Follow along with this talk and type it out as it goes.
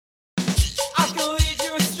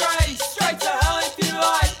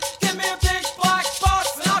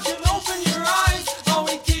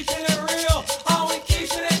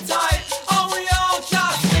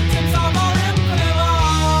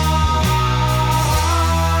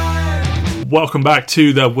Welcome back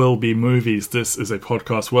to There Will Be Movies. This is a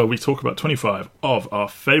podcast where we talk about 25 of our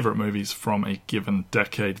favourite movies from a given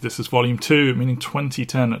decade. This is volume 2, meaning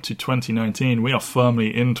 2010 to 2019. We are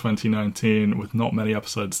firmly in 2019 with not many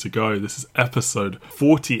episodes to go. This is episode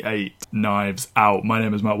 48, Knives Out. My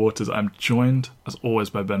name is Matt Waters. I'm joined, as always,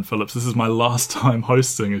 by Ben Phillips. This is my last time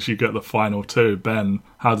hosting as you get the final two. Ben,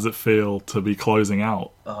 how does it feel to be closing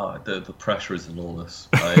out? The pressure is enormous.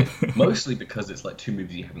 Mostly because it's like two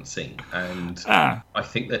movies you haven't seen, and I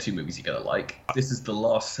think they're two movies you're gonna like. This is the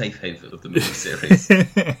last safe haven of the movie series.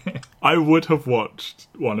 I would have watched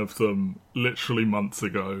one of them literally months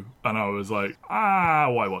ago, and I was like,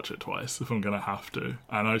 why watch it twice if I'm gonna have to?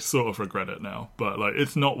 And I sort of regret it now. But like,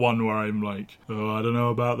 it's not one where I'm like, oh, I don't know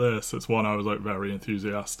about this. It's one I was like very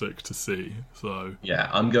enthusiastic to see. So yeah,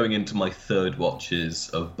 I'm going into my third watches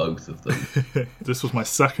of both of them. This was my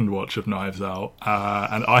second watch of Knives Out,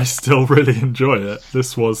 and I still really enjoy it.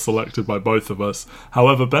 This was selected by both of us.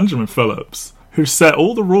 However, Benjamin Phillips, who set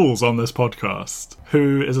all the rules on this podcast,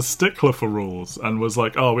 who is a stickler for rules, and was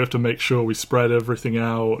like, oh, we have to make sure we spread everything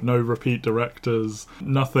out, no repeat directors,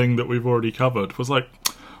 nothing that we've already covered, was like,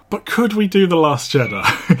 but could we do The Last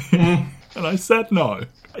Jedi? And I said no.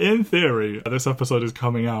 In theory, this episode is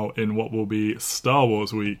coming out in what will be Star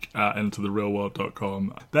Wars week at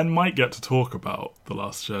entertherealworld.com. Then might get to talk about The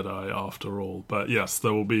Last Jedi after all. But yes,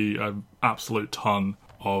 there will be an absolute ton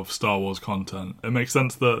of Star Wars content. It makes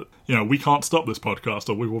sense that, you know, we can't stop this podcast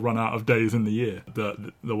or we will run out of days in the year.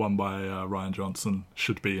 The one by Rian Johnson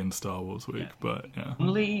should be in Star Wars week, but yeah.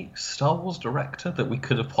 Only Star Wars director that we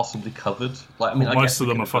could have possibly covered. Like, I mean, most of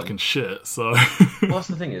them are fucking shit, so... Well, that's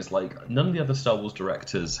the thing is, like, none of the other Star Wars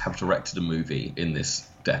directors have directed a movie in this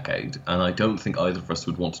decade, and I don't think either of us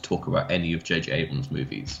would want to talk about any of J.J. Abrams'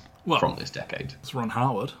 movies from this decade. It's Ron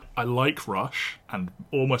Howard. I like Rush, and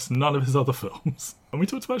almost none of his other films. And we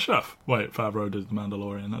talked about Chef. Wait, Favreau did The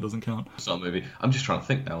Mandalorian, that doesn't count. It's not a movie. I'm just trying to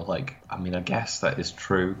think now, like, I mean, I guess that is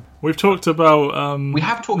true. We've talked about... we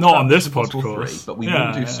have talked not about on this Impossible podcast. 3, but we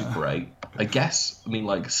will do Super 8. I guess, I mean,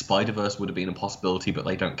 like, Spider-Verse would have been a possibility, but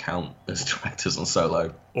they don't count as directors on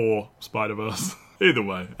Solo. Or Spider-Verse. Either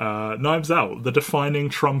way, Knives Out, the defining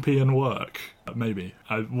Trumpian work. Maybe.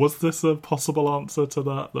 Was this a possible answer to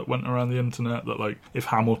that went around the internet? That, like, if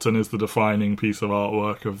Hamilton is the defining piece of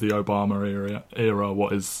artwork of the Obama era,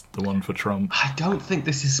 what is the one for Trump? I don't think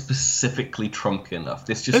this is specifically Trumpy enough.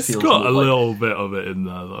 This just feels got more a like, little bit of it in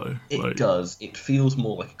there, though. It does. It feels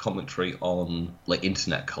more like a commentary on, like,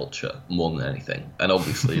 internet culture more than anything. And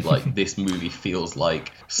obviously, like, this movie feels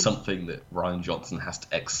like something that Rian Johnson has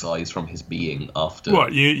to excise from his being after...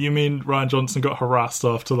 What, you mean Rian Johnson got harassed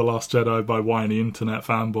after The Last Jedi by whiny internet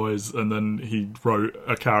fanboys, and then he wrote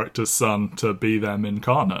a character's son to be them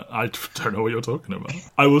incarnate? I don't know what you're talking about.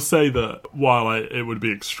 I will say that while it would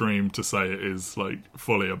be extreme to say it is, like,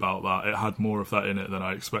 fully about that, it had more of that in it than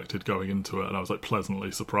I expected going into it, and I was, like,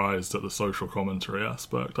 pleasantly surprised at the social commentary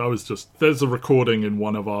aspect. There's a recording in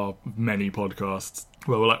one of our many podcasts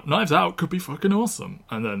where we're like, Knives Out could be fucking awesome.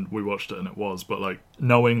 And then we watched it and it was. But, like,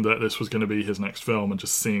 knowing that this was going to be his next film and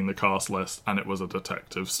just seeing the cast list and it was a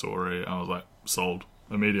detective story, I was like, sold.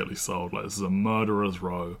 Immediately sold. Like, this is a murderer's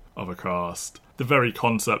row of a cast. The very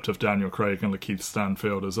concept of Daniel Craig and Lakeith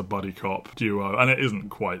Stanfield as a buddy cop duo, and it isn't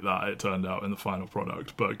quite that, it turned out, in the final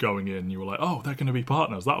product, but going in, you were like, oh, they're going to be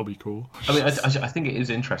partners, that'll be cool. I mean, I think it is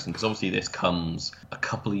interesting, because obviously this comes a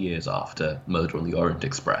couple of years after Murder on the Orient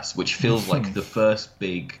Express, which feels like the first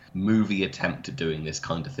big movie attempt at doing this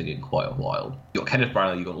kind of thing in quite a while. You've got Kenneth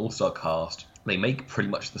Branagh, you've got an all-star cast. They make pretty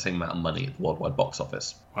much the same amount of money at the worldwide box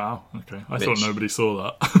office. Wow, okay. I thought nobody saw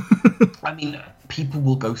that. I mean, people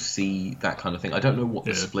will go see that kind of thing. I don't know what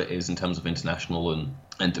the split is in terms of international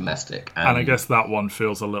and domestic. And I guess that one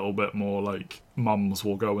feels a little bit more like mums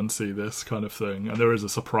will go and see this kind of thing. And there is a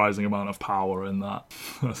surprising amount of power in that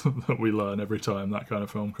that we learn every time that kind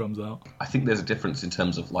of film comes out. I think there's a difference in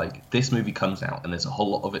terms of, like, this movie comes out and there's a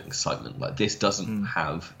whole lot of excitement. Like, this doesn't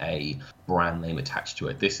have a brand name attached to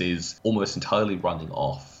it. This is almost entirely running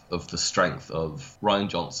off of the strength of Rian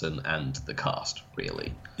Johnson and the cast,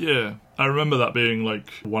 really. Yeah, I remember that being, like,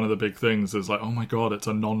 one of the big things is, like, oh my god, it's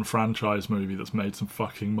a non-franchise movie that's made some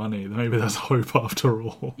fucking money. Maybe there's hope after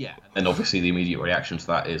all. Yeah, and obviously the immediate reaction to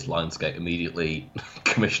that is Lionsgate immediately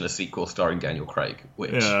commission a sequel starring Daniel Craig,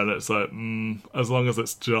 which... Yeah, and it's like, as long as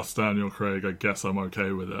it's just Daniel Craig, I guess I'm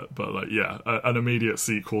okay with it. But, like, yeah, an immediate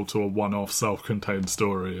sequel to a one-off self-contained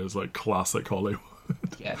story is, like, classic Hollywood.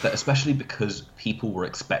 Yeah, but especially because people were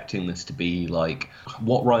expecting this to be like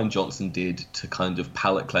what Rian Johnson did to kind of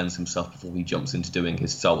palate cleanse himself before he jumps into doing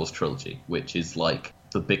his Star Wars trilogy, which is like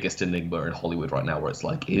the biggest enigma in Hollywood right now, where it's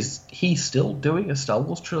like, is he still doing a Star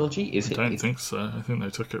Wars trilogy? I don't think so. I think they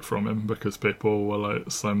took it from him because people were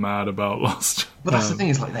like so mad about Lost. But that's the thing,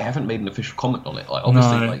 is like they haven't made an official comment on it. Like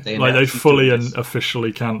obviously, no, like they fully and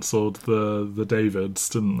officially cancelled the Davids,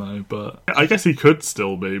 didn't they? But I guess he could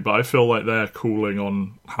still be. But I feel like they're cooling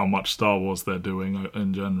on how much Star Wars they're doing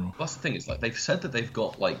in general. That's the thing. It's like they've said that they've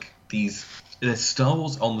got like these. There's Star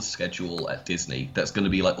Wars on the schedule at Disney that's going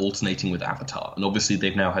to be like alternating with Avatar, and obviously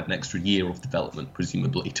they've now had an extra year of development,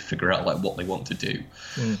 presumably, to figure out like what they want to do.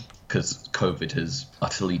 Because COVID has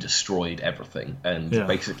utterly destroyed everything, and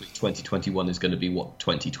basically 2021 is going to be what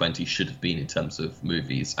 2020 should have been in terms of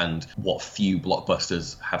movies, and what few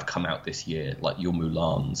blockbusters have come out this year, like your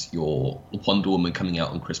Mulans, your Wonder Woman coming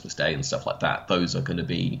out on Christmas Day and stuff like that. Those are going to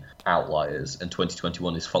be outliers, and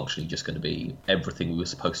 2021 is functionally just going to be everything we were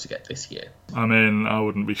supposed to get this year. I mean, I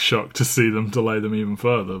wouldn't be shocked to see them delay them even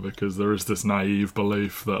further, because there is this naive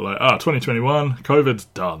belief that like, 2021, COVID's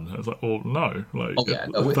done. It's like, well, no, like,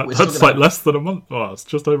 that's like less than a month. Oh, it's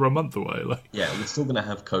just over a month away. Like, yeah, we're still going to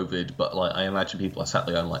have COVID, but like, I imagine people are sat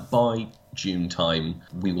there going like, by June time,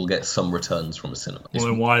 we will get some returns from a cinema. Well,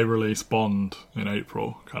 then why release Bond in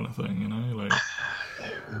April, kind of thing? You know, like.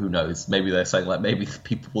 Who knows? Maybe they're saying like maybe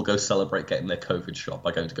people will go celebrate getting their COVID shot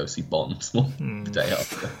by going to go see Bond the day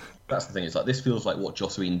after. That's the thing. It's like this feels like what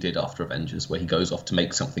Joss Whedon did after Avengers, where he goes off to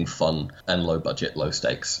make something fun and low budget, low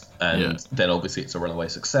stakes, and then obviously it's a runaway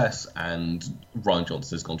success. And Rian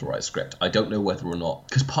Johnson has gone to write a script. I don't know whether or not,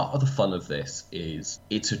 because part of the fun of this is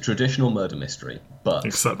it's a traditional murder mystery, but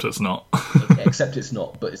except it's not. Except it's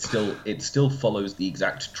not, but it still follows the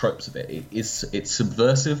exact tropes of it. It's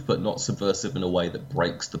subversive, but not subversive in a way that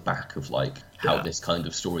breaks the back of like how this kind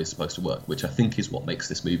of story is supposed to work, which I think is what makes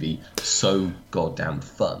this movie so goddamn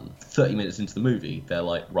fun. 30 minutes into the movie, they're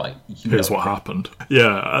like, right, here's what happened.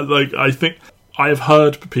 Yeah, like I think I've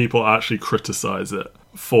heard people actually criticize it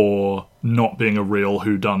for not being a real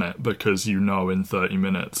whodunit because in 30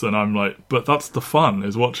 minutes, and I'm like, but that's the fun,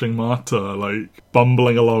 is watching Marta like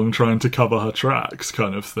bumbling along trying to cover her tracks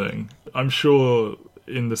kind of thing. I'm sure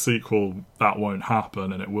in the sequel that won't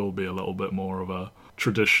happen, and it will be a little bit more of a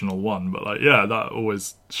traditional one, but like, yeah, that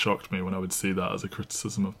always shocked me when I would see that as a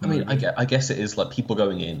criticism of the movie. I mean, I guess it is like people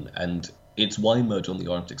going in, and it's why Murder on the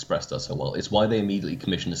Orient Express does so well. It's why they immediately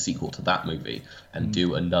commission a sequel to that movie and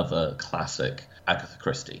do another classic Agatha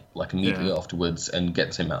Christie, like immediately afterwards, and get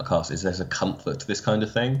the same amount of cast. Is there's a comfort to this kind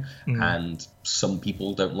of thing, and some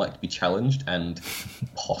people don't like to be challenged, and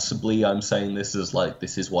possibly I'm saying this is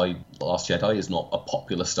why Last Jedi is not a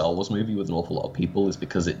popular Star Wars movie with an awful lot of people, is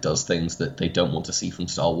because it does things that they don't want to see from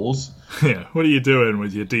Star Wars. Yeah, what are you doing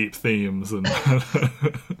with your deep themes and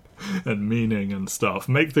and meaning and stuff?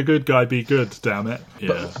 Make the good guy be good, damn it.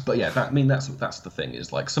 Yeah. But yeah, that's the thing,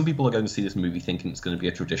 is like some people are going to see this movie thinking it's going to be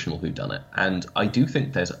a traditional whodunit, and I do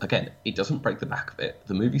think it doesn't break the back of it.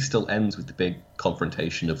 The movie still ends with the big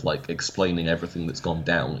confrontation of like explaining everything that's gone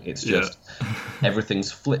down. It's just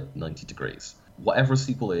everything's flipped 90 degrees. Whatever a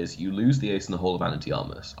sequel is, you lose the Ace in the Hall of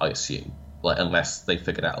Anti-Armors, I assume. Like, unless they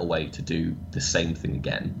figured out a way to do the same thing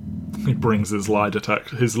again. He brings his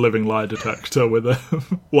living lie detector with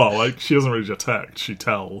him. Well, like, she doesn't really detect, she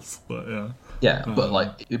tells, but yeah. Yeah, but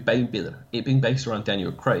like, it being based around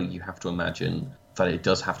Daniel Craig, you have to imagine that it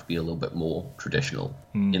does have to be a little bit more traditional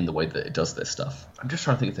in the way that it does this stuff. I'm just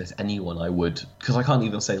trying to think if there's anyone I would, because I can't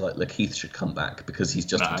even say like Lakeith should come back because he's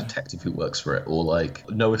just a detective who works for it, or like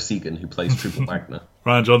Noah Segan who plays Trooper Wagner.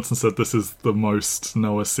 Rian Johnson said this is the most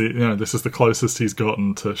Noah Segan, this is the closest he's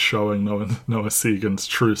gotten to showing Noah Segan's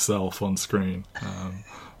true self on screen.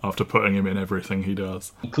 After putting him in everything he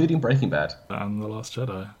does. Including Breaking Bad. And The Last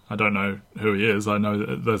Jedi. I don't know who he is. I know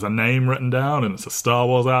that there's a name written down, and it's a Star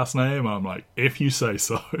Wars ass name. I'm like, if you say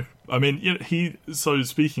so. I mean, so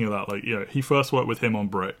speaking of that, like, he first worked with him on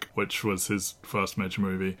Brick, which was his first major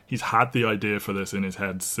movie. He's had the idea for this in his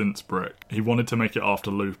head since Brick. He wanted to make it after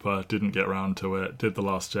Looper, didn't get around to it, did The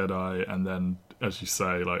Last Jedi, and then, as you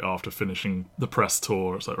say, like, after finishing the press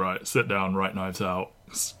tour, it's like, right, sit down, write Knives Out,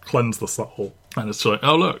 cleanse the soul. And it's like,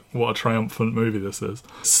 oh look, what a triumphant movie this is.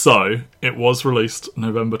 So, it was released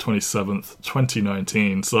November 27th,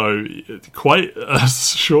 2019, so quite a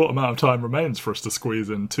short amount of time remains for us to squeeze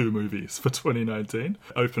in 2 movies for 2019.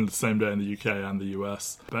 Opened the same day in the UK and the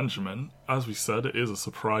US. Benjamin, as we said, it is a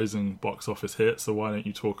surprising box office hit, so why don't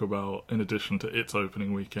you talk about, in addition to its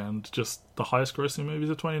opening weekend, just the highest grossing movies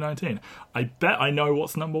of 2019? I bet I know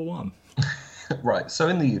what's number 1. Right, so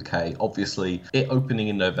in the UK, obviously, it opening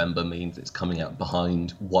in November means it's coming out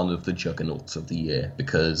behind one of the juggernauts of the year,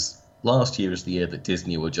 because last year is the year that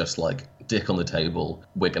Disney were just like, dick on the table,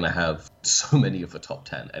 we're going to have so many of the top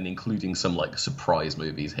 10, and including some like surprise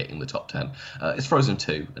movies hitting the top 10. It's Frozen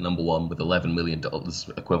 2, at number 1 with $11 million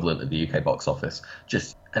equivalent at the UK box office.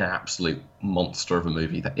 Just an absolute monster of a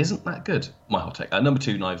movie that isn't that good. My hot take. Number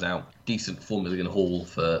 2, Knives Out. Decent 4 million haul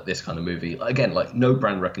for this kind of movie. Again, like no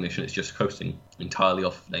brand recognition. It's just coasting entirely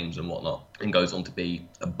off names and whatnot, and goes on to be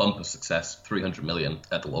a bumper success, 300 million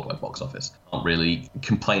at the worldwide box office. Can't really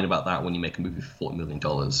complain about that when you make a movie for $40 million.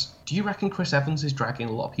 Do you reckon Chris Evans is dragging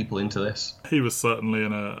a lot of people into this? He was certainly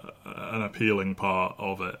an appealing part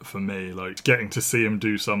of it for me. Like, getting to see him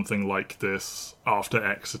do something like this after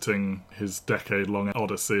exiting his decade-long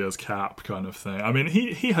odyssey as Cap kind of thing. I mean,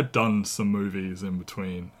 he had done some movies in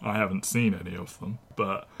between. I haven't seen any of them.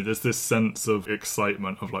 But there's this sense of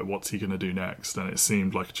excitement of, like, what's he going to do next? And it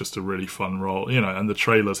seemed like just a really fun role, you know, and the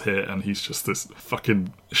trailers hit and he's just this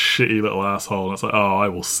fucking shitty little asshole. And it's like, oh, I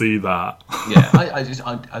will see that. Yeah,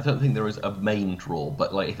 I don't think there is a main draw,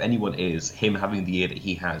 but, like, if anyone is, him having the year that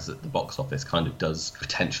he has at the box office kind of does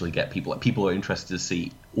potentially get people, like, people are interested to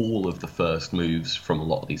see all of the first moves from a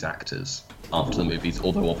lot of these actors after the movies,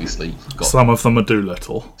 although obviously you've got some of them are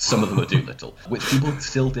Doolittle. Some of them are Doolittle, which people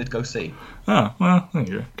still did go see. Ah, well, thank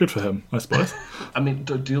you. Good for him, I suppose. I mean,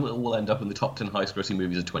 Doolittle will end up in the top 10 highest grossing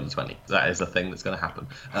movies of 2020. That is a thing that's going to happen.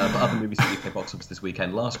 But other movies at the UK box office this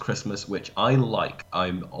weekend, Last Christmas, which I like.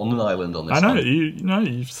 I'm on an island on this. I know,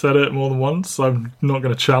 you've said it more than once. I'm not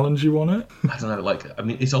going to challenge you on it. I don't know, like, I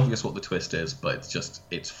mean, it's obvious what the twist is, but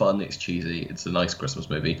it's fun, it's cheesy, it's a nice Christmas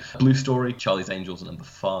movie. Blue Story, Charlie's Angels at number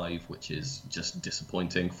 5, which is just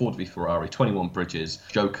disappointing. Ford v Ferrari, 21 Bridges,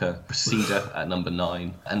 Joker, Procedure at number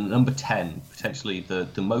 9, and number 10, potentially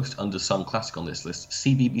the most undersung classic on this list,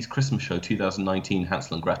 CBeebies Christmas Show 2019,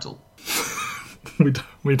 Hansel and Gretel.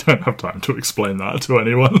 We don't have time to explain that to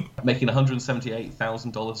anyone. Making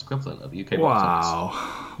 $178,000 equivalent at the UK box office.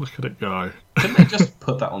 Wow, look at it go. Couldn't they just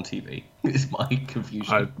put that on TV? Is my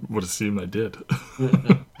confusion. I would assume they did.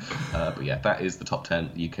 But yeah, that is the top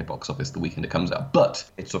 10 UK box office the weekend it comes out. But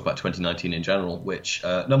let's talk about 2019 in general, which,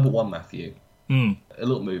 number 1, Matthew, a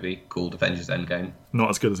little movie called Avengers Endgame. Not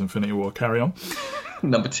as good as Infinity War, carry on.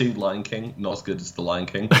 Number 2, Lion King, not as good as The Lion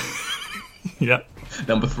King. Yeah.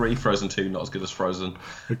 Number 3, Frozen 2, not as good as Frozen.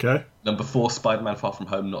 Okay. Number 4, Spider-Man Far From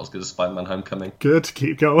Home, not as good as Spider-Man Homecoming. Good,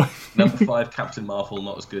 keep going. Number 5, Captain Marvel,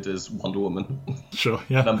 not as good as Wonder Woman. Sure,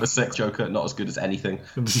 yeah. Number 6, Joker, not as good as anything.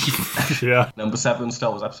 Yeah. Number 7, Star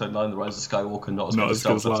Wars Episode 9, The Rise of Skywalker, not as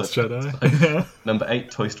good as Last Jedi. Number 8,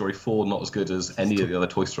 Toy Story 4, not as good as any of the other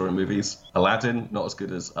Toy Story movies. Aladdin, not as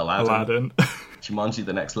good as Aladdin. Jumanji: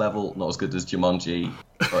 The Next Level, not as good as Jumanji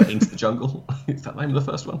Into the Jungle. Is that the name of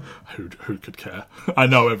the first one? Who could care? I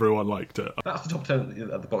know everyone liked it. That's the top 10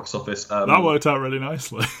 at the box office. That worked out really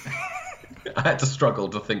nicely. I had to struggle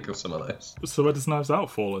to think of some of those. So where does Knives Out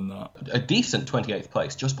fall in that? A decent 28th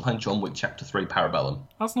place, just behind John Wick Chapter 3 Parabellum.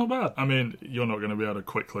 That's not bad. I mean, you're not going to be able to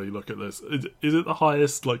quickly look at this. Is it the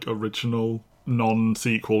highest, like, original,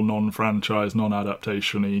 non-sequel, non-franchise,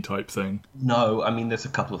 non-adaptation-y type thing? No, I mean, there's a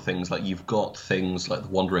couple of things. Like, you've got things like The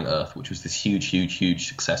Wandering Earth, which was this huge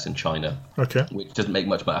success in China. Okay. Which doesn't make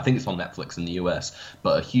much money. I think it's on Netflix in the US,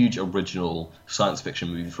 but a huge original science fiction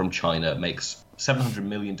movie from China makes $700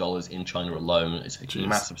 million in China alone. It's a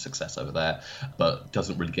massive success over there, but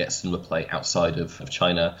doesn't really get cinema play outside of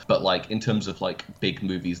China. But like in terms of like big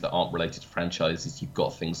movies that aren't related to franchises, you've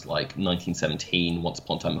got things like 1917, Once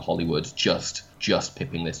Upon a Time in Hollywood, just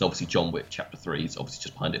pipping this. And obviously John Wick Chapter 3 is obviously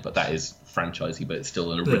just behind it, but that is franchisey, but it's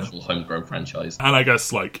still an original homegrown franchise. And I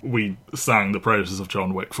guess like we sang the praises of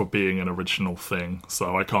John Wick for being an original thing,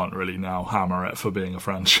 so I can't really now hammer it for being a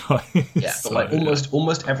franchise. Yeah, but like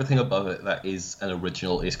almost everything above it that is an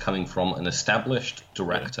original is coming from an established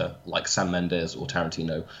director like Sam Mendes or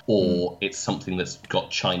Tarantino, or it's something that's got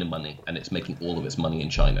China money and it's making all of its money in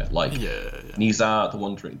China. Like Nizar, The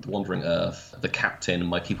Wandering Earth, The Captain,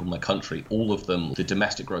 My People, My Country, all of them, the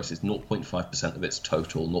domestic gross is 0.5% of its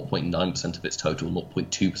total, 0.9% of its total,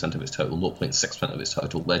 0.2% of its total, 0.6% of its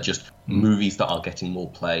total. They're just movies that are getting more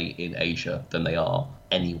play in Asia than they are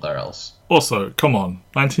anywhere else. Also, come on,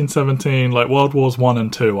 1917, like World Wars 1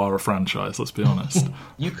 and 2 are a franchise, let's be honest.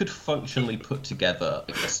 You could functionally put together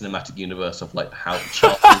like, a cinematic universe of like how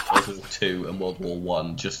Charles World War 2 and World War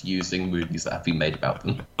 1 just using movies that have been made about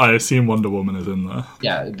them. I assume Wonder Woman is in there.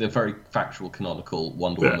 Yeah, the very factual, canonical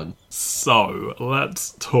Wonder Woman. So,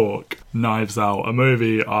 let's talk Knives Out, a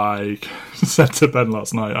movie I said to Ben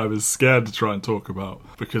last night I was scared to try and talk about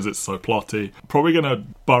because it's so plotty. Probably going to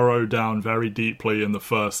burrow down very deeply in the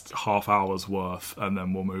first half hour's worth and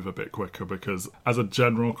then we'll move a bit quicker because, as a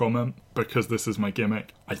general comment, because this is my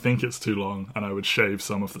gimmick, I think it's too long and I would shave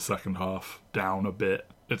some of the second half down a bit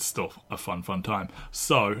it's still a fun time.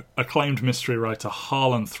 So, acclaimed mystery writer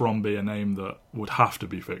Harlan Thrombey, a name that would have to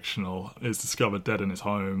be fictional, is discovered dead in his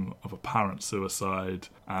home of apparent suicide,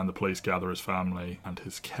 and the police gather his family and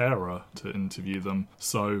his carer to interview them.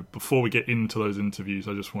 So, before we get into those interviews,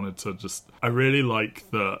 I just wanted to I really like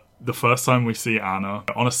that the first time we see Anna,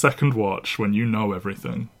 on a second watch, when you know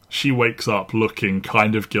everything, she wakes up looking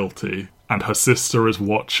kind of guilty, and her sister is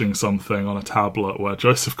watching something on a tablet where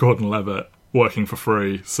Joseph Gordon-Levitt, working for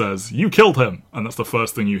free, says, "You killed him!" And that's the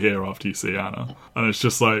first thing you hear after you see Anna. And it's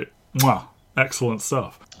just like, mwah, excellent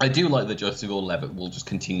stuff. I do like that Joseph Gordon-Levitt will just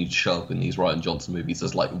continue to show up in these Rian Johnson movies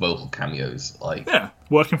as, like, vocal cameos. Yeah,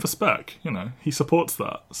 working for spec, he supports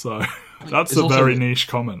that. So that's a very niche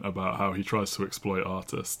comment about how he tries to exploit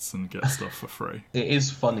artists and get stuff for free. It is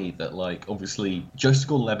funny that, like, obviously, Joseph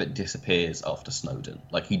Gordon-Levitt disappears after Snowden.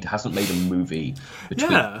 Like, he hasn't made a movie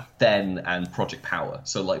between then and Project Power.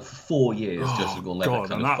 So, like, for 4 years, Joseph Gordon-Levitt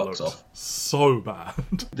kind of fucks off. So bad.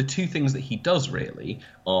 The two things that he does, really,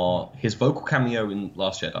 are his vocal cameo in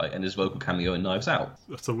Last Jedi and his vocal cameo in Knives Out.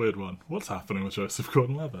 That's a weird one. What's happening with Joseph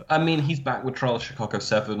Gordon-Levitt? I mean, he's back with Trial of Chicago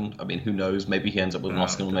 7. I mean, who knows? Maybe he ends up with an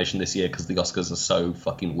Oscar nomination this year because the Oscars are so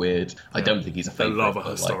fucking weird. I don't think he's a favourite. I love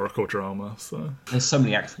a historical drama, so... There's so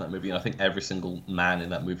many actors in that movie, and I think every single man in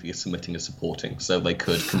that movie is submitting as supporting, so they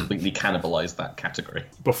could completely cannibalise that category.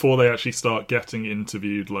 Before they actually start getting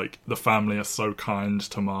interviewed, like, the family are so kind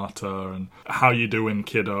to Marta, and how you doing,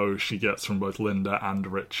 kiddo, she gets from both Linda and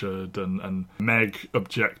Richard, and Meg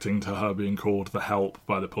objecting to her being called the help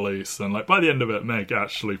by the police, and, like, by the end of it, Meg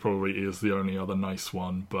actually probably is the only other nice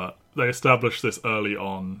one, but they established this early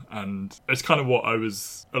on, and it's kind of what I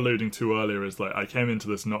was alluding to earlier, is like I came into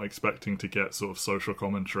this not expecting to get sort of social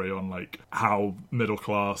commentary on like how middle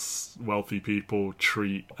class wealthy people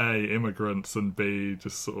treat A, immigrants, and B,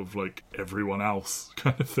 just sort of like everyone else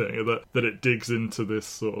kind of thing, that it digs into this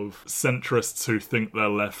sort of centrists who think they're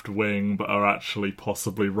left wing but are actually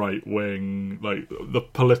possibly right wing, like the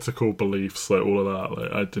political beliefs, like all of that.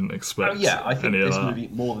 Like I didn't expect I think any this of that. movie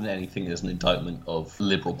more than anything is an indictment of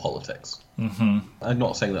liberal politics. Mm-hmm. I'm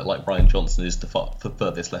not saying that like Rian Johnson is the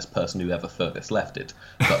furthest left person who ever furthest lefted,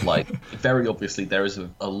 but like very obviously there is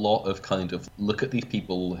a lot of kind of look at these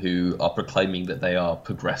people who are proclaiming that they are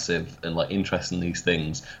progressive and like interested in these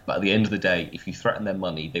things, but at the end of the day, if you threaten their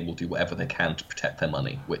money, they will do whatever they can to protect their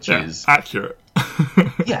money, which is accurate.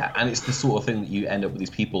 Yeah, and it's the sort of thing that you end up with these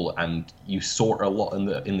people, and you sort a lot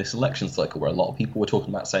in this election cycle where a lot of people were talking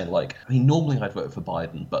about saying like, I mean, normally I'd vote for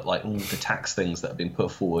Biden, but like all the tax things that have been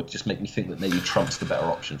put forward just make me think that maybe Trump's the better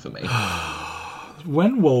option for me.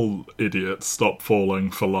 When will idiots stop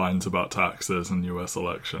falling for lines about taxes in US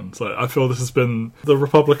elections? Like, I feel this has been... The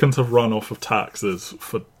Republicans have run off of taxes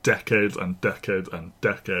for decades and decades and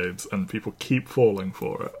decades, and people keep falling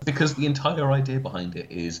for it. Because the entire idea behind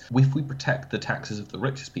it is, if we protect the taxes of the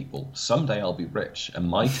richest people, someday I'll be rich, and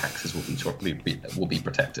my taxes will be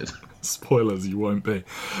protected. Spoilers, you won't be.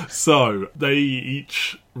 So, they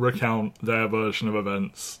each recount their version of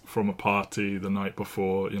events from a party the night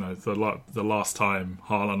before, the last time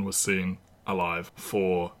Harlan was seen alive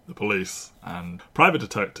for the police and private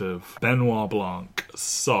detective Benoit Blanc.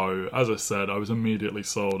 So, as I said, I was immediately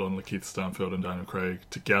sold on Lakeith Stanfield and Daniel Craig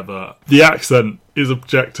together. The accent is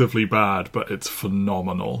objectively bad, but it's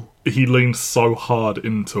phenomenal. He leans so hard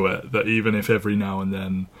into it that even if every now and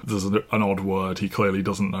then there's an odd word he clearly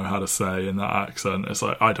doesn't know how to say in that accent, it's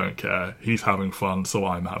like, I don't care. He's having fun, so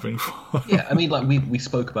I'm having fun. Yeah, I mean, like, we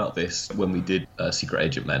spoke about this when we did Secret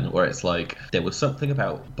Agent Men, where it's like, there was something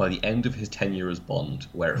about, by the end of his tenure as Bond,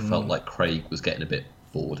 where it felt like Craig was getting a bit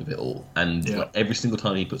bored of it all, and like every single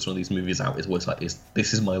time he puts one of these movies out, it's always like,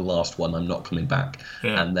 this is my last one, I'm not coming back.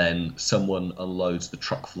 And then someone unloads the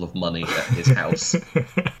truck full of money at his house.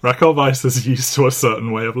 Raquel Weisz is used to a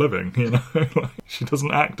certain way of living, like, she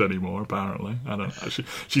doesn't act anymore, apparently. I don't know.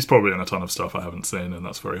 She's probably in a ton of stuff I haven't seen, and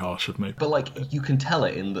that's very harsh of me. But like, you can tell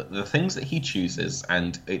it in the things that he chooses,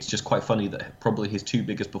 and it's just quite funny that probably his two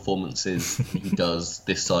biggest performances he does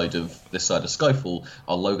this side of Skyfall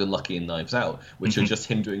are Logan Lucky and Knives Out, which are just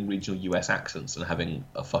him doing regional US accents and having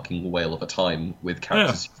a fucking whale of a time with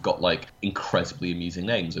characters who've got like incredibly amusing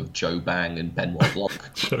names of Joe Bang and Benoit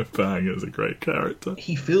Blanc. Joe Bang is a great character.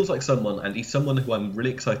 He feels like someone, and he's someone who I'm really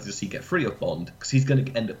excited to see get free of Bond, because he's going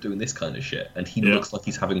to end up doing this kind of shit, and he looks like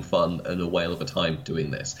he's having fun and a whale of a time doing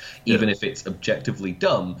this. Even if it's objectively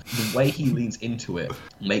dumb, the way he leans into it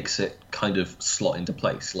makes it kind of slot into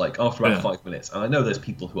place. Like, after about 5 minutes, and I know there's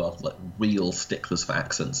people who are like real sticklers for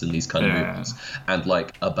accents in these kind of movies, and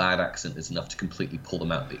like a bad accent is enough to completely pull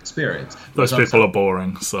them out of the experience. Those people are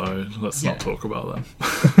boring, so let's not talk about them.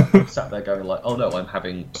 I'm sat there going like, oh no, I'm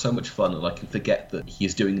having so much fun, and I can forget that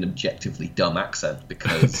he's doing an objectively dumb accent,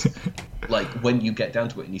 because like when you get down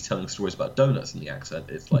to it and he's telling stories about donuts in the accent,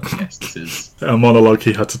 it's like, yes, this is a monologue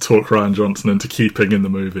he had to talk Rian Johnson into keeping in the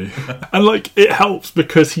movie. And like it helps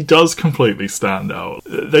because he does completely stand out.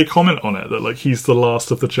 They comment on it that like he's the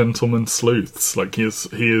last of the gentleman sleuths. Like he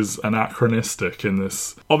is anachronistic in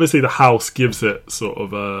this. Obviously the house gives it sort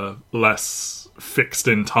of a less fixed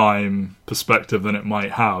in time perspective than it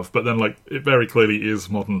might have, but then like it very clearly is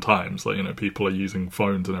modern times, like, you know, people are using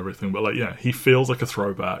phones and everything, but like, yeah, he feels like a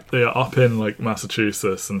throwback. They are up in like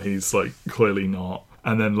Massachusetts and he's like clearly not,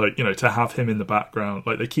 and then like, you know, to have him in the background,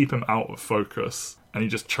 like they keep him out of focus and he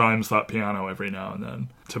just chimes that piano every now and then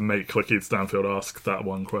to make Lakeith Stanfield ask that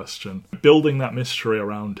one question. Building that mystery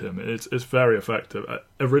around him, it's very effective.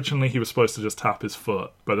 Originally, he was supposed to just tap his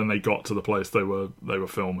foot, but then they got to the place they were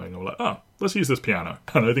filming and were like, oh, let's use this piano.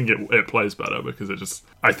 And I think it plays better because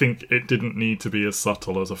I think it didn't need to be as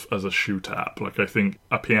subtle as a shoe tap. Like, I think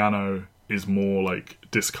a piano is more like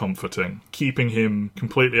discomforting, keeping him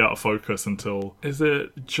completely out of focus until, is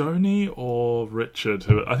it Joni or Richard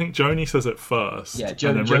who, I think Joni says it first, yeah, and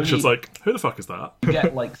then Joni, Richard's like, who the fuck is that? You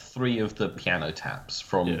get like 3 of the piano taps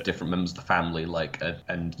from different members of the family, like,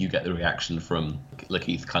 and you get the reaction from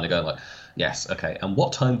Lakeith kind of going like, yes, okay, and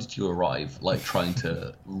what time did you arrive? Like trying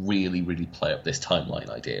to really, really play up this timeline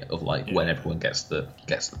idea of like when everyone gets the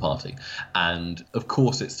party. And of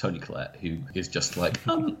course it's Toni Collette who is just like,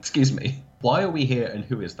 excuse me, why are we here and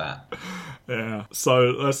who is that? Yeah,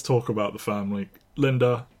 so let's talk about the family.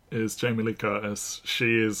 Linda is Jamie Lee Curtis.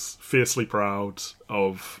 She is fiercely proud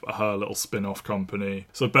of her little spin-off company.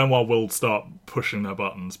 So Benoit will start pushing their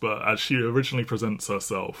buttons, but as she originally presents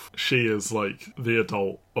herself, she is like the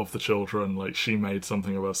adult of the children. Like, she made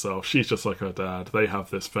something of herself. She's just like her dad. They have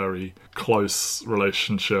this very close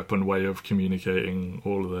relationship and way of communicating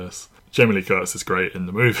all of this. Jamie Lee Curtis is great in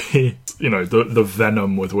the movie. You know, the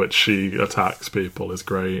venom with which she attacks people is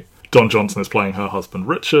great. Don Johnson is playing her husband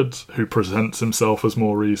Richard, who presents himself as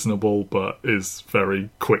more reasonable, but is very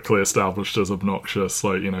quickly established as obnoxious,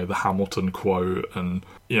 like, you know, the Hamilton quote, and,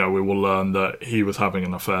 you know, we will learn that he was having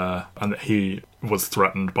an affair and that he was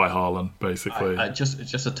threatened by Harlan, basically.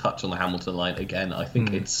 Just a touch on the Hamilton line again. I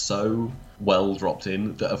think it's so well dropped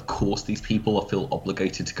in that of course these people feel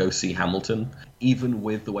obligated to go see Hamilton, even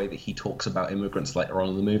with the way that he talks about immigrants later on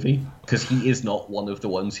in the movie, because he is not one of the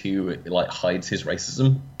ones who like hides his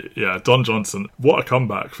racism. Yeah, Don Johnson, what a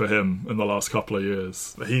comeback for him in the last couple of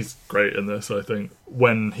years. He's great in this, I think.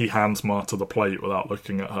 When he hands Marta the plate without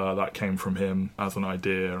looking at her, that came from him as an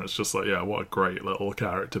idea, and it's just like, yeah, what a great little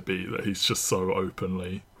character beat that he's just so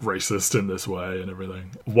openly racist in this way and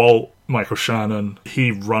everything. Walt Michael Shannon, he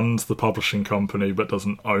runs the publishing company but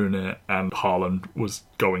doesn't own it, and Harlan was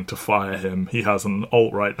going to fire him. He has an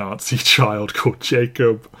alt-right Nazi child called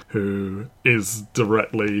Jacob, who is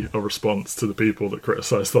directly a response to the people that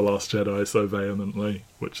criticise The Last Jedi so vehemently,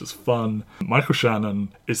 which is fun. Michael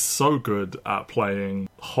Shannon is so good at playing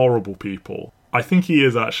horrible people. I think he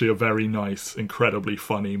is actually a very nice, incredibly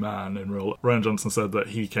funny man in real life. Rian Johnson said that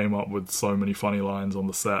he came up with so many funny lines on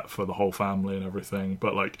the set for the whole family and everything,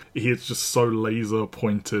 but like, he is just so laser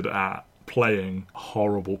pointed at playing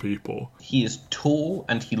horrible people. He is tall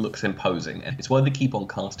and he looks imposing, and it's why they keep on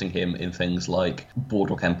casting him in things like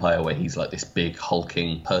Boardwalk Empire, where he's like this big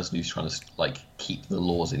hulking person who's trying to like keep the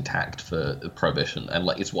laws intact for Prohibition, and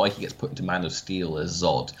like it's why he gets put into Man of Steel as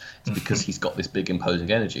Zod. It's because he's got this big imposing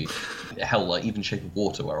energy. Hell, like even Shape of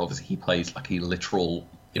Water, where obviously he plays like a literal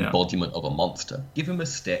embodiment of a monster. Give him a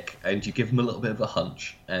stick and you give him a little bit of a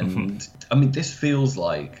hunch, and I mean, this feels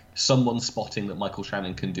like someone spotting that Michael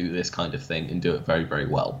Shannon can do this kind of thing and do it very, very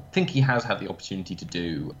well. I think he has had the opportunity to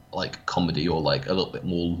do like comedy or like a little bit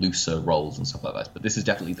more looser roles and stuff like that, but this is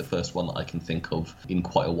definitely the first one that I can think of in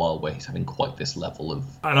quite a while where he's having quite this level of...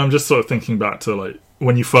 And I'm just sort of thinking back to like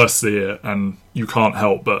when you first see it and you can't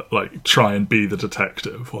help but like try and be the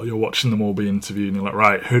detective while you're watching them all be interviewed, and you're like,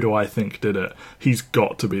 right, who do I think did it? He's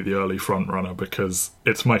got to be the early front runner because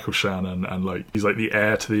it's Michael Shannon, and like he's like the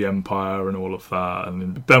heir to the Empire and all of that,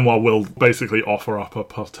 and Benoit will basically offer up a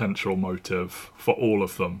potential motive for all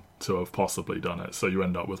of them to have possibly done it, so you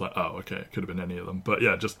end up with like, oh, okay, it could have been any of them. But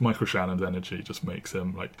yeah, just Michael Shannon's energy just makes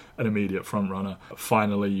him like an immediate front runner.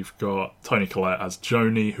 Finally, you've got Toni Collette as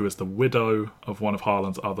Joni, who is the widow of one of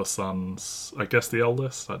Harlan's other sons, I guess the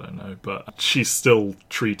eldest, I don't know, but she's still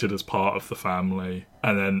treated as part of the family.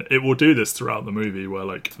 And then it will do this throughout the movie where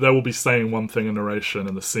like they will be saying one thing in narration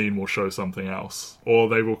and the scene will show something else, or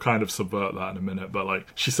they will kind of subvert that in a minute. But like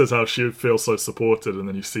she says how she feels so supported, and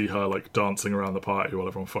then you see her like dancing around the party while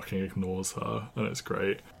everyone fucking ignores her, and it's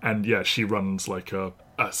great. And yeah, she runs like a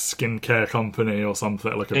a skincare company or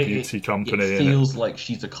something, like a beauty company. It feels like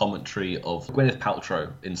she's a commentary of Gwyneth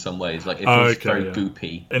Paltrow in some ways. Like, it feels very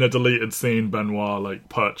goopy. In a deleted scene, Benoit like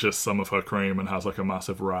purchased some of her cream and has like a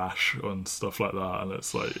massive rash and stuff like that, and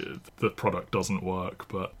it's like the product doesn't work.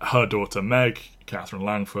 But her daughter Meg, Catherine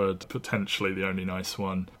Langford, potentially the only nice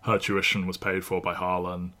one, her tuition was paid for by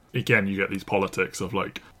Harlan. Again, you get these politics of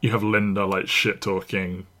like, you have Linda like shit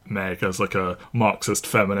talking Meg as like a Marxist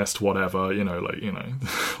feminist whatever,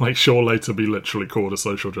 like she'll later be literally called a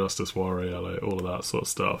social justice warrior, like all of that sort of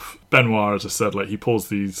stuff. Benoit, as I said, like he pushes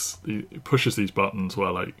these buttons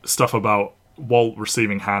where like stuff about Walt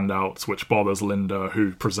receiving handouts, which bothers Linda,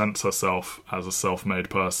 who presents herself as a self-made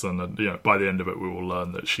person, and by the end of it we will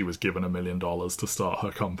learn that she was given $1 million to start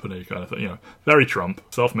her company, kind of thing. Very Trump,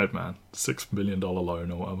 self-made man, $6 million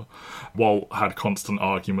loan or whatever. Walt had constant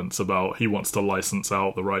arguments about he wants to license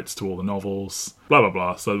out the rights to all the novels, blah blah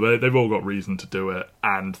blah. So they've all got reason to do it,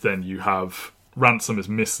 and then you have Ransom is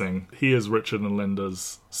missing. He is Richard and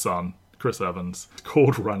Linda's son, Chris Evans. It's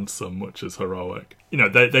called Ransom, which is heroic.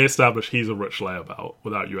 They establish he's a rich layabout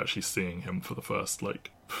without you actually seeing him for the first,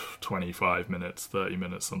 25 minutes, 30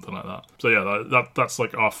 minutes, something like that. So yeah, that's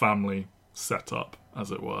like our family setup,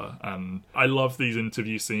 as it were. And I love these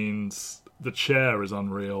interview scenes. The chair is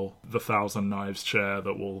unreal. The Thousand Knives chair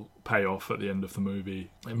that will pay off at the end of the movie.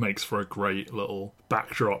 It makes for a great little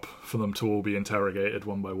backdrop for them to all be interrogated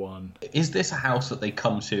one by one. Is this a house that they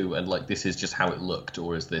come to and this is just how it looked,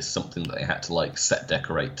 or is this something that they had to set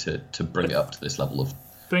decorate to bring it up to this level of...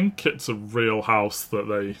 I think it's a real house that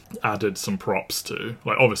they added some props to.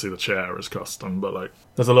 Obviously the chair is custom, but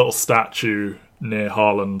there's a little statue near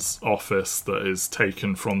Harlan's office that is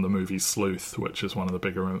taken from the movie Sleuth, which is one of the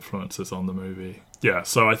bigger influences on the movie. Yeah,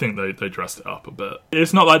 so I think they dressed it up a bit.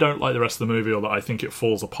 It's not that I don't like the rest of the movie or that I think it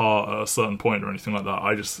falls apart at a certain point or anything like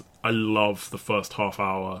that. I love the first half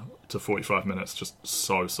hour to 45 minutes just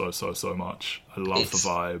so much. I love the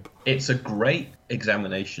vibe. It's a great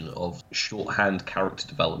examination of shorthand character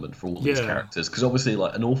development for all these characters, because obviously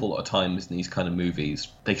an awful lot of times in these kind of movies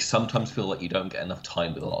they sometimes feel like you don't get enough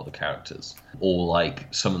time with a lot of the characters, or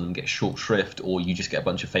some of them get short shrift, or you just get a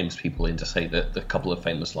bunch of famous people in to say the couple of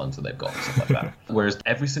famous lines that they've got and stuff like that. Whereas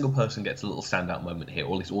every single person gets a little standout moment here,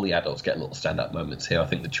 or at least all the adults get little standout moments here. I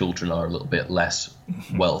think the children are a little bit less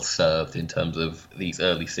well served in terms of these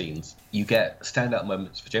early scenes. You get standout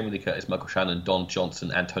moments for Jamie Lee Curtis, Michael Shannon, Don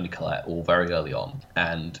Johnson, and Toni Collette all very early on,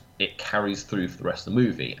 and it carries through for the rest of the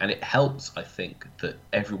movie, and it helps, I think, that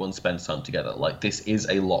everyone spends time together. This is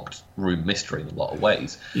a locked room mystery in a lot of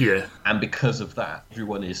ways. Yeah. And because of that,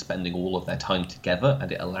 everyone is spending all of their time together,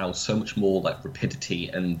 and it allows so much more rapidity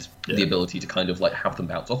and the ability to kind of have them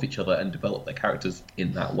bounce off each other and develop their characters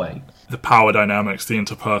in that way. The power dynamics, the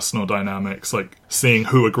interpersonal dynamics, seeing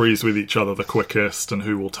who agrees with each other the quickest and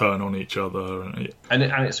who will turn on each other. And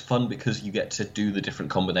it's fun because you get to do the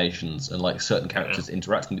different combinations, and certain characters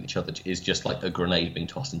interacting with each other is just like a grenade being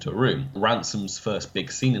tossed into a room. Ransom's first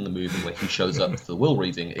big scene in the movie where he shows up for the will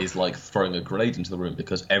reading is throwing a grenade into the room,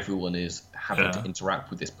 because everyone is having to interact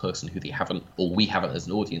with this person who we haven't as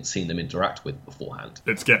an audience seen them interact with beforehand.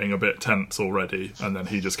 It's getting a bit tense already, and then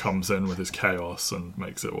he just comes in with his chaos and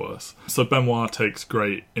makes it worse. So Benoit takes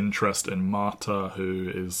great interest in Marta,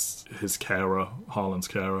 who is his carer, Harlan's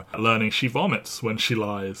carer, learning she vomits when she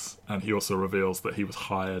lies, and he also reveals that he was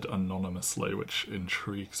hired anonymously, which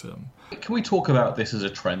intrigues him. Can we talk about this as a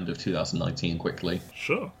trend of 2019 quickly?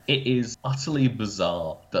 Sure. It is utterly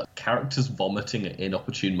bizarre that characters vomiting at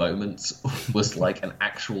inopportune moments was an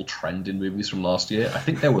actual trend in movies from last year. I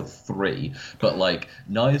think there were 3, but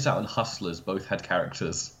Knives Out and Hustlers both had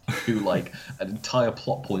characters who an entire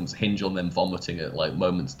plot points hinge on them vomiting at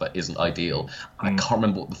moments that isn't ideal. I can't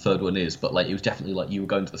remember what the third one is, but it was definitely you were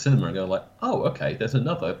going to the cinema and going oh, okay, there's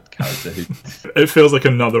another character who... It feels like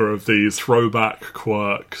another of these throwback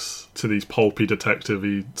quirks to these pulpy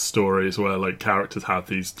detective-y stories where characters have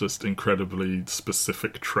these just incredibly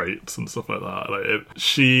specific traits and stuff like that.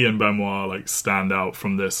 She and Benoit stand out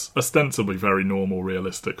from this ostensibly very normal,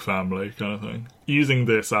 realistic family kind of thing. Using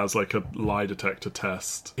this as a lie detector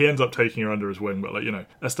test, he ends up taking her under his wing, but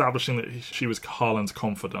establishing that she was Harlan's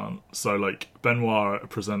confidant. So Benoit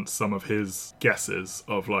presents some of his guesses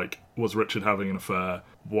of was Richard having an affair?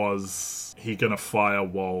 Was he gonna fire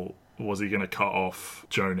Walt? Was he going to cut off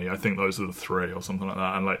Joni? I think those are the 3 or something like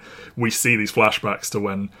that. And we see these flashbacks to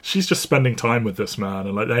when she's just spending time with this man,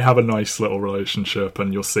 and they have a nice little relationship,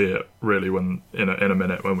 and you'll see it really when in a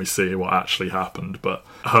minute when we see what actually happened. But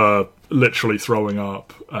her literally throwing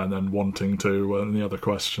up and then wanting to, and the other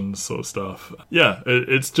questions sort of stuff. Yeah,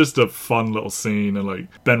 it's just a fun little scene, and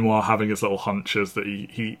like Benoit having his little hunches that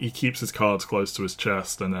he keeps his cards close to his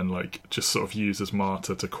chest and then like just sort of uses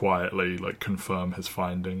Marta to quietly like confirm his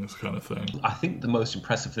findings kind of thing. I think the most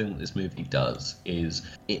impressive thing that this movie does is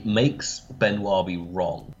it makes Benoit be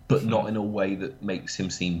wrong, but not in a way that makes him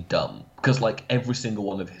seem dumb. Because, like, every single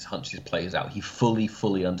one of his hunches plays out. He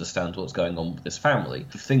fully understands what's going on with this family.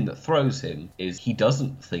 The thing that throws him is he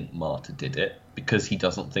doesn't think Marta did it, because he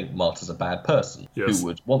doesn't think Marta's a bad person who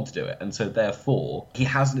would want to do it. And so, therefore, he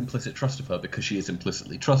has an implicit trust of her because she is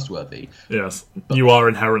implicitly trustworthy. Yes. But you are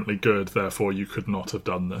inherently good, therefore you could not have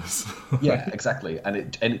done this. Yeah, exactly. And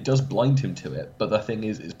it does blind him to it. But the thing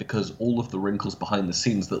is because all of the wrinkles behind the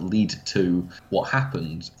scenes that lead to what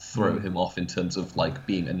happened throw him off in terms of, like,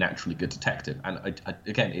 being a naturally good detective. And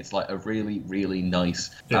again, it's like a really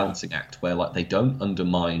nice balancing act where, like, they don't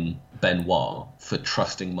undermine Benoit for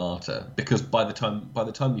trusting Marta, because by the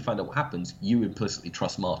time you find out what happens, you implicitly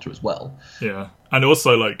trust Marta as well. Yeah. And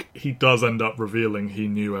also, like, he does end up revealing he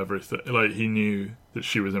knew everything. Like, he knew that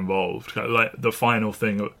she was involved. Like, the final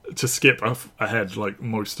thing, to skip ahead, like,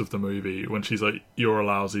 most of the movie, when she's like, you're a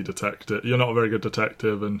lousy detective. You're not a very good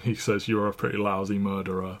detective. And he says, you're a pretty lousy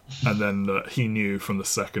murderer. And then he knew from the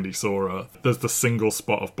second he saw her. There's the single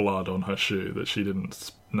spot of blood on her shoe that she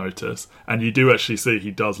didn't notice. And you do actually see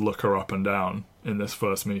he does look her up and down in this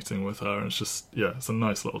first meeting with her, and it's just, yeah, it's a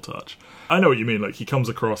nice little touch. I know what you mean, like, he comes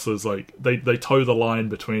across as, like, they toe the line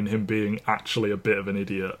between him being actually a bit of an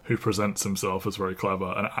idiot who presents himself as very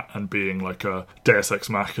clever and being, like, a Deus Ex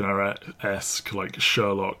Machina-esque, like,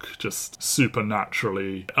 Sherlock, just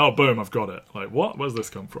supernaturally, oh, boom, I've got it. Like, what? Where's this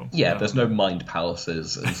come from? Yeah, there's no mind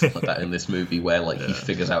palaces and stuff like that in this movie where, like, he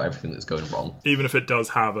figures out everything that's going wrong. Even if it does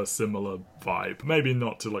have a similar vibe. Maybe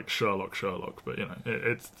not to, like, Sherlock, but, you know,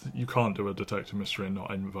 it's you can't do a detective mystery and not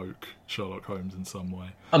invoke Sherlock Holmes in some way.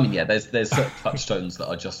 I mean, yeah, there's certain touchstones that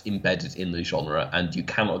are just embedded in the genre, and you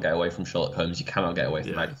cannot get away from Sherlock Holmes, you cannot get away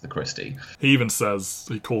from Agatha Christie. He even says,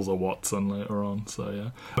 he calls her Watson later on, so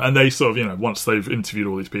yeah. And they sort of, you know, once they've interviewed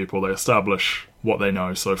all these people, they establish what they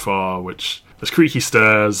know so far, which there's creaky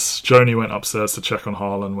stairs. Joni went upstairs to check on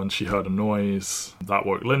Harlan when she heard a noise. That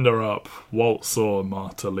woke Linda up. Walt saw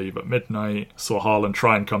Marta leave at midnight, saw Harlan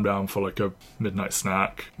try and come down for like a midnight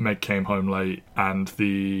snack. Meg came home late, and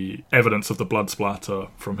the evidence of the blood splatter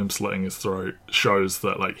from him slitting his throat shows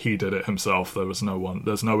that like he did it himself. There's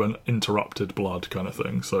no interrupted blood kind of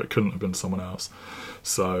thing, so it couldn't have been someone else.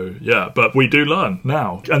 So yeah, but we do learn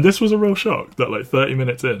now, and this was a real shock that like 30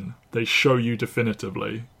 minutes in they show you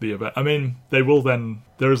definitively the event. I mean, they will then,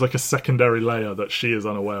 there is like a secondary layer that she is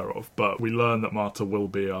unaware of, but we learn that Marta will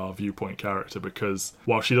be our viewpoint character, because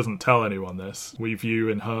while she doesn't tell anyone this, we view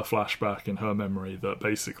in her flashback, in her memory, that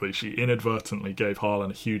basically she inadvertently gave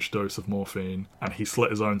Harlan a huge dose of morphine and he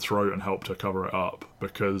slit his own throat and helped her cover it up,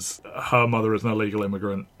 because her mother is an illegal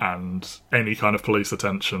immigrant and any kind of police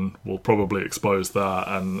attention will probably expose that,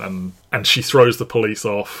 and she throws the police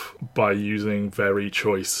off by using very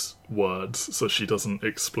choice words so she doesn't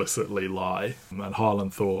explicitly lie. And Harlan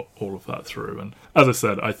thought all of that through. And as I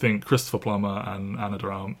said, I think Christopher Plummer and Ana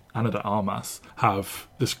de Armas have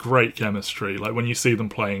this great chemistry. Like when you see them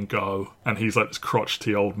playing Go, and he's like this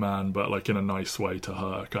crotchety old man, but like in a nice way to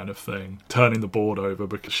her kind of thing, turning the board over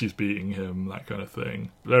because she's beating him, that kind of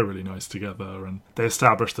thing. They're really nice together, and they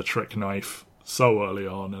establish the trick knife so early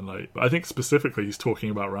on, and like I think specifically he's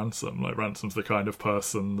talking about Ransom. Like Ransom's the kind of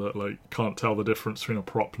person that like can't tell the difference between a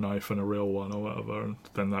prop knife and a real one or whatever, and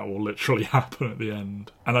then that will literally happen at the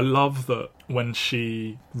end. And I love that when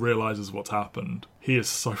she realizes what's happened, he is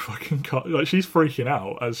so fucking like she's freaking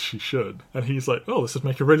out, as she should, and he's like, oh, this would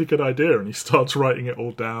make a really good idea, and he starts writing it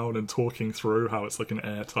all down and talking through how it's like an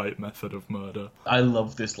airtight method of murder. I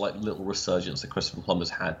love this like little resurgence that Christopher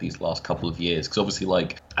Plummer's had these last couple of years, because obviously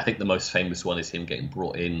like I think the most famous one is him getting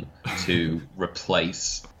brought in to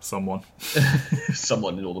replace someone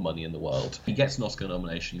in All the Money in the World. He gets an Oscar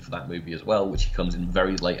nomination for that movie as well, which he comes in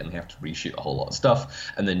very late and they have to reshoot a whole lot of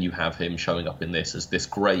stuff, and then you have him showing up in this as this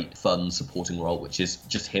great fun supporting role, which is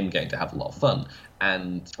just him getting to have a lot of fun.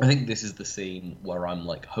 And I think this is the scene where I'm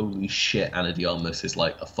like, holy shit, Ana de Armas is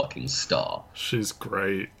like a fucking star. She's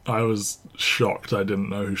great. I was shocked I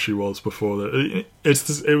didn't know who she was before that.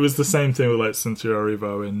 It was the same thing with like Cynthia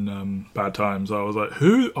Erivo in Bad Times. I was like,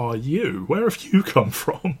 who are you? Where have you come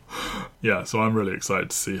from? Yeah, so I'm really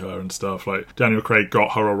excited to see her and stuff. Like Daniel Craig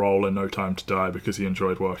got her a role in No Time to Die because he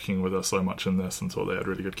enjoyed working with her so much in this and thought they had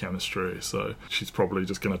really good chemistry. So she's probably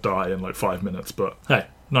just going to die in like 5 minutes, but hey,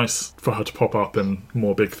 nice for her to pop up in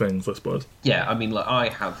more big things, I suppose. Yeah, I mean, like I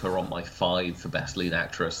have her on my 5 for Best Lead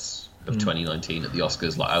Actress of 2019 at the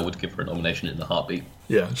Oscars. Like, I would give her a nomination in a heartbeat.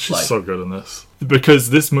 Yeah, she's so good in this. Because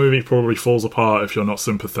this movie probably falls apart if you're not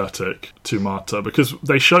sympathetic to Marta, because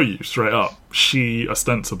they show you straight up she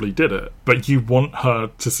ostensibly did it, but you want her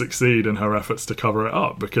to succeed in her efforts to cover it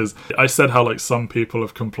up. Because I said how, like, some people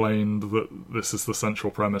have complained that this is the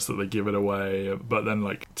central premise, that they give it away, but then,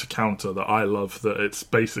 like, to counter that, I love that it's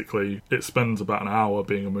basically, it spends about an hour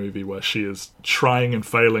being a movie where she is trying and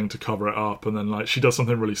failing to cover it up, and then, like, she does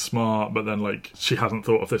something really smart, but then, like, she hasn't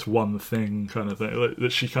thought of this one thing kind of thing. Like,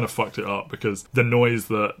 that she kind of fucked it up, because the noise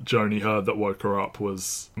that Joni heard that woke her up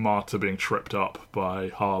was Marta being tripped up by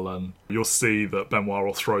Harlan. You'll see that Benoit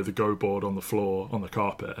will throw the go board on the floor, on the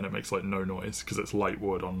carpet, and it makes, like, no noise, because it's light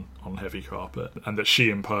wood on heavy carpet. And that she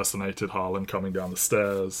impersonated Harlan coming down the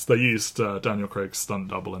stairs. They used Daniel Craig's stunt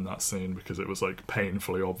double in that scene, because it was, like,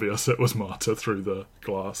 painfully obvious it was Marta through the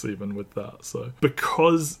glass, even with that. So,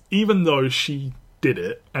 because even though she did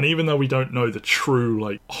it, and even though we don't know the true,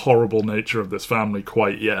 like, horrible nature of this family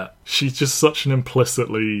quite yet, she's just such an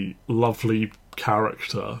implicitly lovely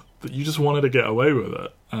character that you just wanted to get away with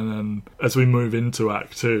it. And then as we move into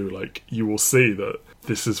Act 2, like, you will see that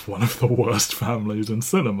this is one of the worst families in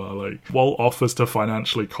cinema. Like, Walt offers to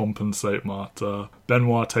financially compensate Marta.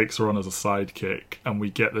 Benoit takes her on as a sidekick, and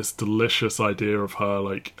we get this delicious idea of her,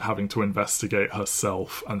 like, having to investigate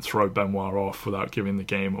herself and throw Benoit off without giving the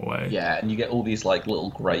game away. Yeah, and you get all these, like,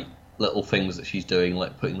 great little things that she's doing,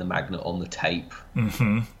 like putting the magnet on the tape.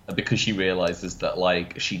 Mm-hmm. Because she realizes that,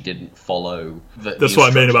 like, she didn't follow that's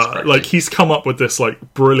what I mean about correctly. Like, he's come up with this,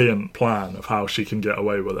 like, brilliant plan of how she can get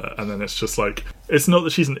away with it, and then it's just like, it's not that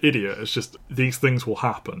she's an idiot, it's just these things will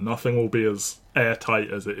happen. Nothing will be as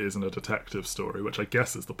airtight as it is in a detective story, which I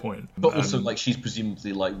guess is the point. But also, like, she's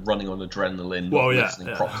presumably, like, running on adrenaline, not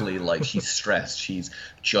listening properly. Like, she's stressed. She's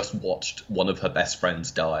just watched one of her best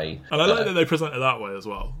friends die. And I like that they present it that way as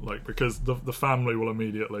well, like, because the family will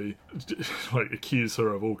immediately, like, accuse her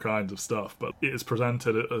of all kinds of stuff, but it is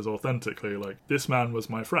presented as authentically, like, this man was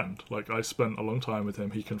my friend. Like, I spent a long time with him.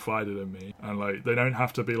 He confided in me. And, like, they don't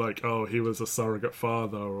have to be like, oh, he was a surrogate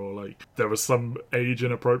father, or, like, there was some age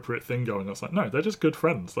inappropriate thing going on. It's like, no, they're just good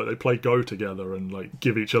friends. Like, they play Go together and, like,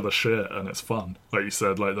 give each other shit, and it's fun. Like you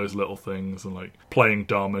said, like, those little things, and, like, playing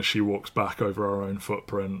dumb as she walks back over her own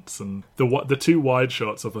footprints, and the two wide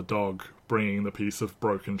shots of a dog bringing the piece of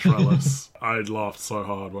broken trellis. I laughed so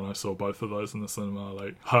hard when I saw both of those in the cinema.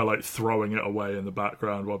 Like, her, like, throwing it away in the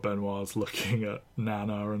background while Benoit's looking at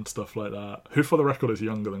Nana and stuff like that. Who, for the record, is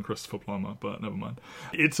younger than Christopher Plummer, but never mind.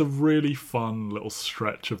 It's a really fun little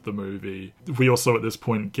stretch of the movie. We also, at this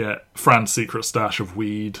point, get Fran's secret stash of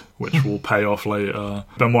weed, which will pay off later.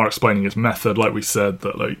 Benoit explaining his method, like we said,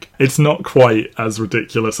 that, like, it's not quite as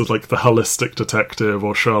ridiculous as, like, the holistic detective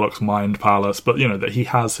or Sherlock's mind palace, but, you know, that he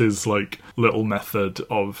has his, like, little method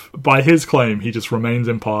of, by his claim, he just remains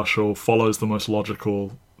impartial, follows the most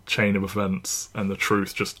logical chain of events, and the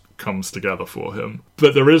truth just comes together for him.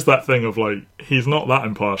 But there is that thing of, like, he's not that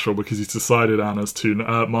impartial because he's decided Marta's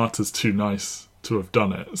too nice to have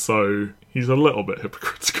done it, so he's a little bit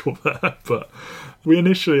hypocritical there. But we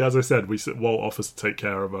initially, as I said, Walt offers to take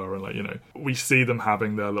care of her, and, like, you know, we see them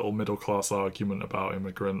having their little middle class argument about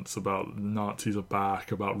immigrants, about Nazis are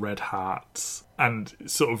back, about red hats, and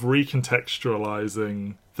sort of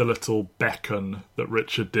recontextualizing the little beckon that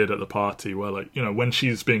Richard did at the party, where, like, you know, when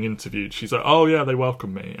she's being interviewed, she's like, oh yeah, they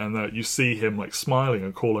welcome me, and you see him, like, smiling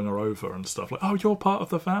and calling her over and stuff, like, oh, you're part of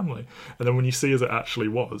the family. And then when you see as it actually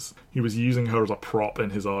was, he was using her as a prop in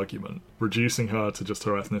his argument, reducing her to just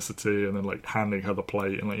her ethnicity, and then, like, handing her the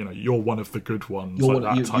plate, and, like, you know, you're one of the good ones, You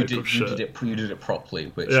did it properly,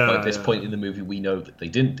 which by this point in the movie we know that they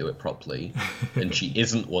didn't do it properly, and she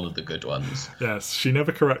isn't one of the good ones. Yes, she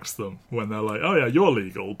never corrects them when they're like, oh yeah, you're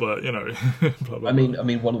legal, but, you know. Blah, blah, I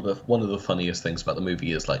mean, one of the funniest things about the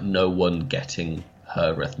movie is, like, no one getting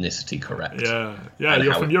her ethnicity correct. Yeah,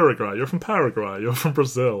 you're from Uruguay, you're from Paraguay, you're from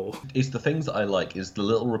Brazil. It's the things that I like, is the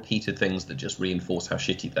little repeated things that just reinforce how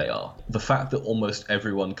shitty they are. The fact that almost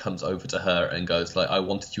everyone comes over to her and goes, like, I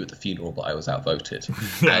wanted you at the funeral, but I was outvoted.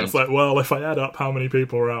 Yeah, and it's like, well, if I add up how many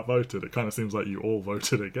people were outvoted, it kind of seems like you all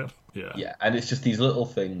voted again. Yeah, and it's just these little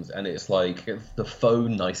things, and it's like the faux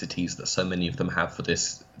niceties that so many of them have for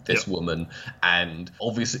this woman, and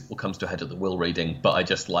obviously it comes to a head at the will reading, but I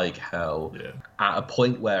just like how at a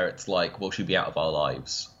point where it's like, well, she'll be out of our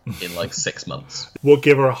lives in, like, 6 months. We'll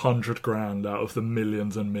give her $100,000 out of the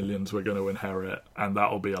millions and millions we're going to inherit, and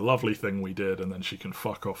that'll be a lovely thing we did, and then she can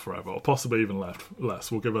fuck off forever, or possibly even less.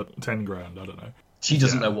 We'll give her $10,000, I don't know. She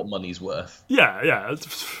doesn't know what money's worth. Yeah,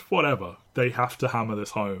 it's whatever. they have to hammer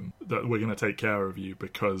this home that we're going to take care of you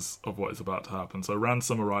because of what is about to happen. So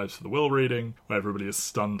Ransom arrives for the will reading, where everybody is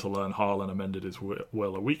stunned to learn Harlan amended his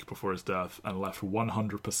will a week before his death and left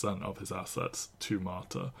 100% of his assets to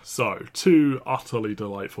Marta. So, two utterly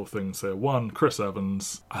delightful things here. One, Chris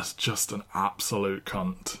Evans as just an absolute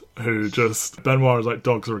cunt who just... Benoit is like,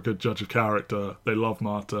 dogs are a good judge of character. They love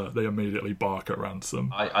Marta. They immediately bark at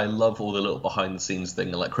Ransom. I love all the little behind-the-scenes thing,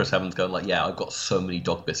 and like Chris Evans going like, yeah, I've got so many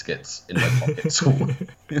dog biscuits in my pockets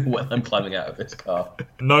when I'm climbing out of this car.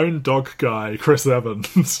 Known dog guy Chris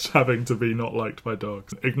Evans having to be not liked by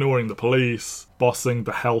dogs. Ignoring the police, bossing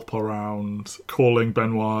the help around, calling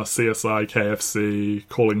Benoit CSI KFC,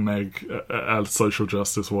 calling Meg a social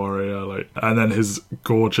justice warrior, like, and then his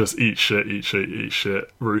gorgeous eat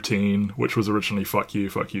shit routine, which was originally fuck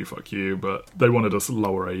you, but they wanted a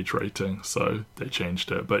lower age rating, so they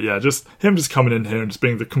changed it. But yeah, just him just coming in here and just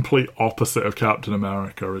being the complete opposite of Captain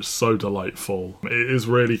America is so delightful. It is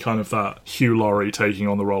really kind of that Hugh Laurie taking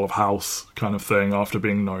on the role of House kind of thing after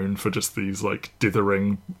being known for just these like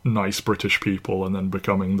dithering nice British people and then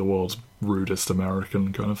becoming the world's rudest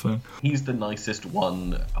American kind of thing. He's the nicest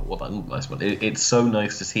one. Well, not the nice one. It's so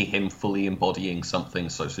nice to see him fully embodying something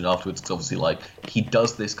so soon afterwards, because obviously, like, he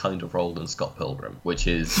does this kind of role in Scott Pilgrim, which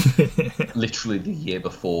is literally the year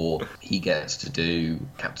before he gets to do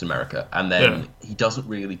Captain America, and then he doesn't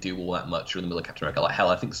really do all that much in the middle of Captain America. Like, hell,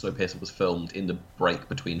 I think Snowpiercer was filmed in the break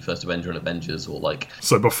between First Avenger and Avengers, or like...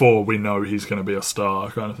 So before we know he's going to be a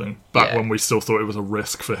star kind of thing. Back when we still thought it was a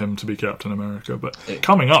risk for him to be Captain America, but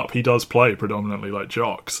coming up, he does play predominantly like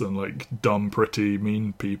jocks and like dumb, pretty,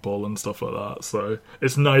 mean people and stuff like that. So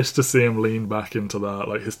it's nice to see him lean back into that,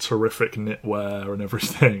 like his terrific knitwear and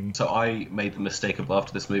everything. So I made the mistake of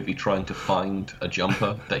after this movie trying to find a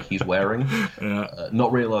jumper that he's wearing,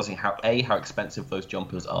 not realizing how expensive those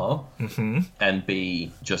jumpers are, and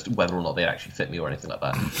B, just whether or not they actually fit me or anything like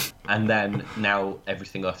that. And then now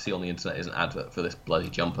everything I see on the internet is an advert for this bloody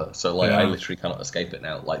jumper. So like I literally cannot escape it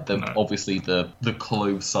now. Like obviously the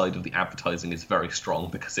clothes side of the advertising is very strong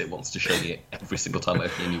because it wants to show me it every single time I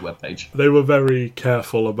open a new webpage. They were very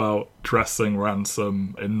careful about dressing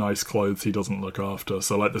Ransom in nice clothes he doesn't look after.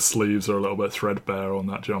 So like the sleeves are a little bit threadbare on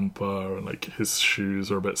that jumper, and like his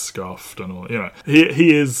shoes are a bit scuffed and all. You know,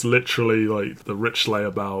 he is literally like the rich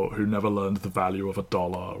layabout who never learned the value of $1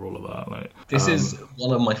 or all of that. Like this is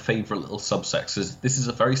one of my favourite little subsects. This is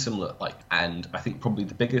a very similar, like, and I think probably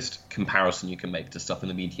the biggest comparison you can make to stuff in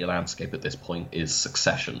the media landscape at this point is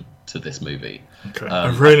Succession to this movie. Okay.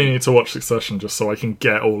 I really need to watch Succession just so I can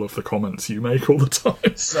get all of the comments you make all the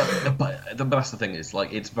time. So, but that's the thing, is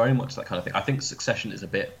like it's very much that kind of thing. I think Succession is a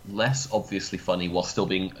bit less obviously funny while still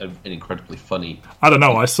being an incredibly funny. I don't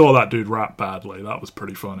know. I saw that dude rap badly. That was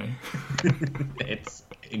pretty funny. It's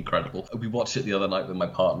incredible. We watched it the other night with my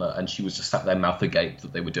partner, and she was just sat there mouth agape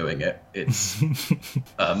that they were doing it. It's,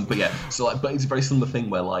 but yeah. So, like, but it's a very similar thing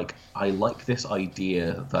where, like, I like this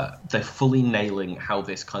idea that they're fully nailing how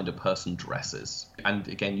this kind of person dresses. And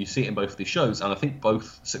again, you see it in both of these shows, and I think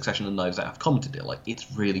both Succession and Knives Out have commented it. Like,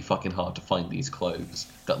 it's really fucking hard to find these clothes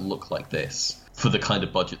that look like this for the kind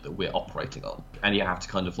of budget that we're operating on. And you have to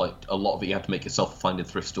kind of, like, a lot of it you have to make yourself find in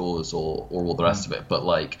thrift stores or all the rest of it. But,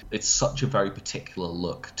 like, it's such a very particular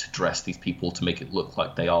look to dress these people to make it look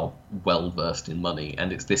like they are well-versed in money.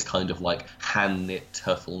 And it's this kind of, like, hand-knit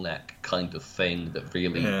turtleneck kind of thing that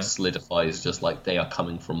really solidifies just, like, they are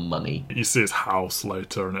coming from money. You see his house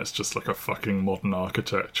later, and it's just, like, a fucking modern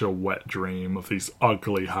architecture wet dream of these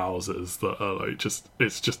ugly houses that are, like,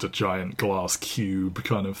 it's just a giant glass cube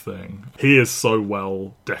kind of thing. He is so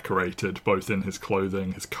well decorated, both in his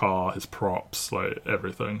clothing, his car, his props, like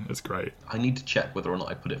everything is great. I need to check whether or not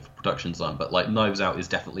I put it for production design, but like Knives Out is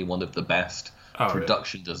definitely one of the best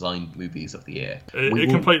production design movies of the year. It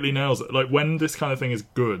completely nails it. Like, when this kind of thing is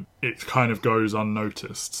good, it kind of goes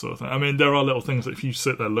unnoticed, sort of thing. I mean, there are little things that if you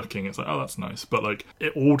sit there looking, it's like, oh, that's nice, but like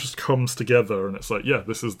it all just comes together and it's like, yeah,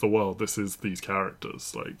 this is the world, this is these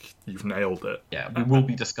characters, like, you've nailed it. Yeah, we will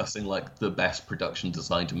be discussing like the best production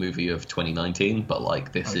designed movie of 2019, but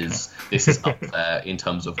like this is up there in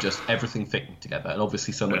terms of just everything fitting together, and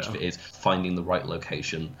obviously so much of it is finding the right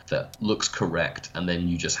location that looks correct, and then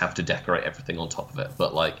you just have to decorate everything on top of it.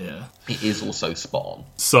 But like it is also spot on.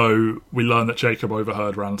 So we learn that Jacob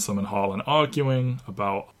overheard Ransom and Harlan arguing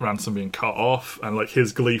about Ransom being cut off, and like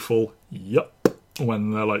his gleeful yup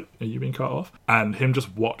when they're like, are you being cut off? And him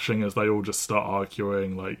just watching as they all just start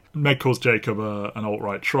arguing. Like, Meg calls Jacob an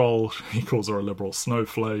alt-right troll, he calls her a liberal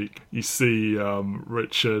snowflake. You see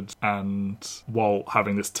Richard and Walt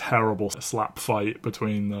having this terrible slap fight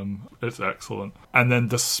between them. It's excellent. And then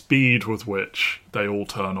the speed with which they all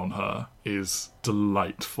turn on her is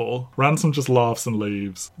delightful. Ransom just laughs and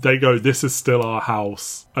leaves. They go, "This is still our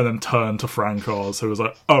house," and then turn to Frank Oz, who was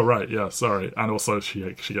like, "Oh right, yeah, sorry." And also she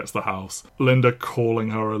gets the house. Linda calling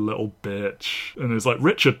her a little bitch, and is like,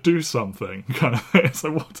 "Richard, do something," kind of thing. It's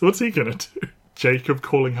like, what's he gonna do? Jacob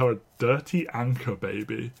calling her a dirty anchor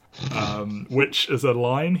baby, which is a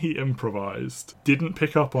line he improvised. Didn't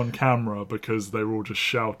pick up on camera because they were all just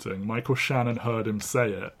shouting. Michael Shannon heard him say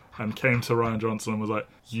it and came to Rian Johnson and was like,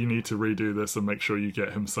 "You need to redo this and make sure you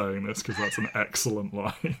get him saying this because that's an excellent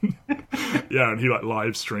line." Yeah, and he like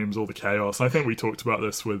live streams all the chaos. I think we talked about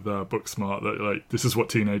this with Booksmart, that like this is what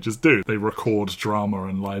teenagers do. They record drama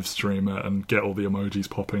and live stream it and get all the emojis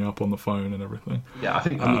popping up on the phone and everything. Yeah, I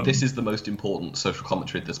mean this is the most important social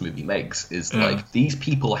commentary this movie makes, is like these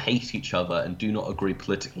people hate each other and do not agree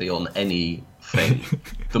politically on anything.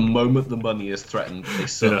 The moment the money is threatened, they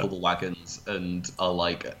circle the wagons and are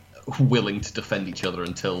like willing to defend each other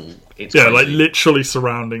until it's crazy. Like literally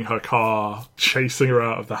surrounding her car, chasing her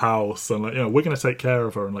out of the house, and like, we're going to take care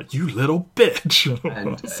of her, and like, "You little bitch."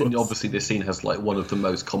 and obviously this scene has like one of the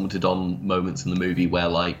most commented on moments in the movie, where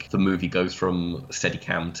like the movie goes from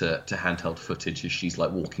Steadicam to handheld footage as she's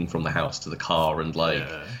like walking from the house to the car, and like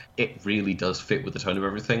it really does fit with the tone of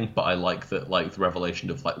everything. But I like that like the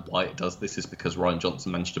revelation of like why it does this is because Rian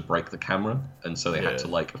Johnson managed to break the camera, and so they had to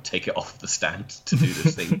like take it off the stand to do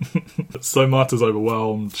this thing. So Marta's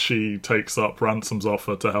overwhelmed. She takes up Ransom's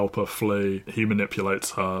offer to help her flee. He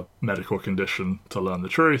manipulates her medical condition to learn the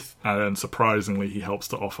truth, and then surprisingly he helps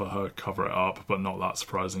to offer her cover it up, but not that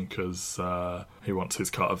surprising because he wants his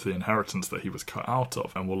cut of the inheritance that he was cut out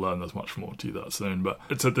of, and we'll learn there's much more to that soon. But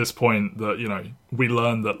it's at this point that we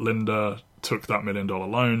learn that Linda took that $1 million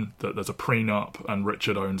loan, that there's a prenup, and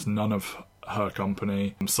Richard owns none of her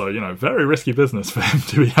company. So, very risky business for him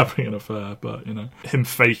to be having an affair, but, him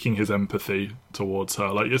faking his empathy towards her.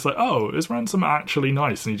 Like, it's like, oh, is Ransom actually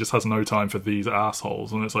nice? And he just has no time for these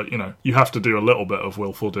assholes. And it's like, you have to do a little bit of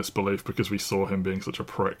willful disbelief because we saw him being such a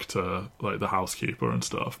prick to, like, the housekeeper and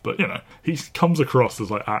stuff. But, he comes across as,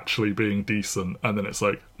 like, actually being decent. And then it's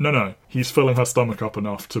like, no, he's filling her stomach up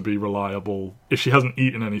enough to be reliable. If she hasn't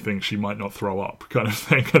eaten anything, she might not throw up, kind of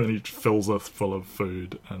thing. And then he fills her full of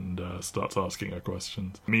food and starts asking her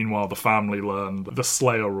questions. Meanwhile, the family learn the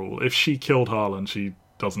Slayer rule. If she killed Harlan, she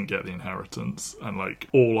doesn't get the inheritance, and like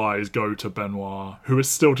all eyes go to Benoit, who is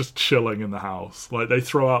still just chilling in the house. Like, they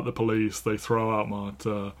throw out the police, they throw out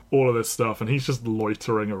Marta, all of this stuff, and he's just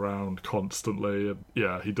loitering around constantly.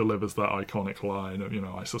 And he delivers that iconic line of,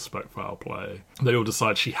 "I suspect foul play." They all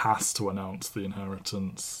decide she has to announce the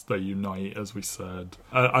inheritance. They unite, as we said.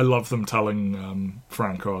 I love them telling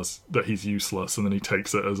Frank Oz that he's useless, and then he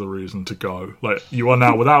takes it as a reason to go. Like, "You are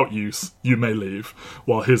now without use, you may leave,"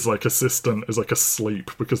 while his like assistant is like asleep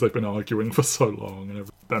because they've been arguing for so long. And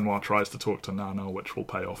Benoit tries to talk to Nana, which will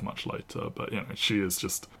pay off much later, but she is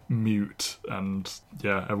just mute, and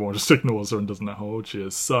everyone just ignores her and doesn't know how old she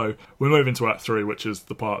is. So we move into Act 3, which is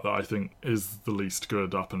the part that I think is the least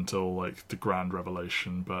good up until like the grand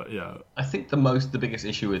revelation. But I think the biggest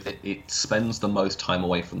issue with it spends the most time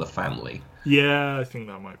away from the family. Yeah, I think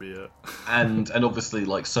that might be it. and obviously,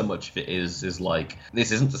 like, so much of it is like,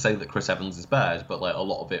 this isn't to say that Chris Evans is bad, but like a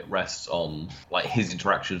lot of it rests on like his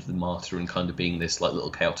interactions with Marta and kind of being this like little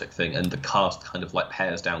chaotic thing, and the cast kind of like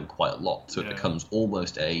pares down quite a lot, so it becomes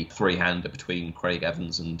almost a three-hander between Craig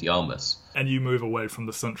Evans and Diarmas. And you move away from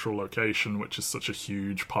the central location, which is such a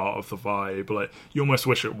huge part of the vibe. Like, you almost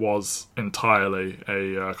wish it was entirely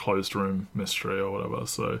a closed room mystery or whatever.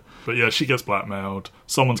 So, but she gets blackmailed.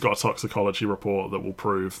 Someone's got a toxicology report that will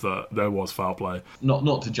prove that there was foul play.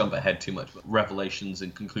 Not to jump ahead too much, but revelations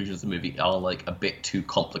and conclusions of the movie are like a bit too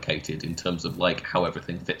complicated in terms of like how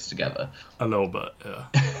everything fits together. A little bit, yeah.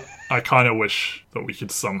 I kind of wish that we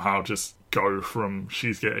could somehow just go from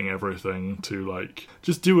she's getting everything to like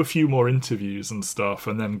just do a few more interviews and stuff,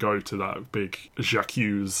 and then go to that big Jacques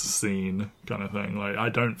scene kind of thing. Like, I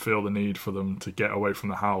don't feel the need for them to get away from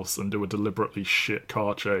the house and do a deliberately shit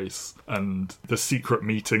car chase and the secret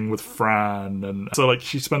meeting with Fran. And so like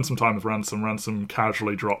she spends some time with Ransom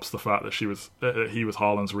casually drops the fact that he was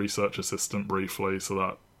Harlan's research assistant briefly, so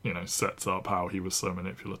that sets up how he was so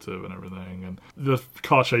manipulative and everything. And the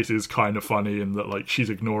car chase is kind of funny in that, like, she's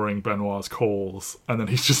ignoring Benoit's calls, and then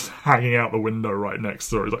he's just hanging out the window right next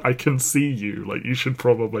to her. He's like, "I can see you, like, you should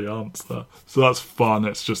probably answer." So that's fun.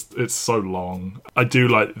 It's so long. I do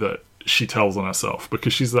like that she tells on herself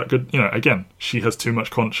because she's that good. Again, she has too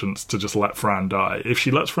much conscience to just let Fran die. If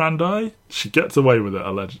she lets Fran die, she gets away with it,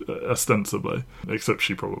 ostensibly. Except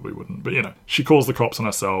she probably wouldn't. But, she calls the cops on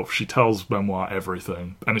herself. She tells Benoit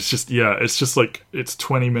everything. And it's just like, it's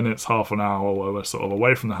 20 minutes, half an hour where we're sort of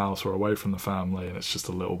away from the house or away from the family, and it's just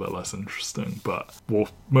a little bit less interesting. But we'll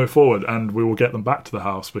move forward, and we will get them back to the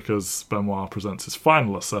house because Benoit presents his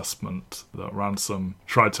final assessment that Ransom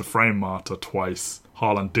tried to frame Marta twice.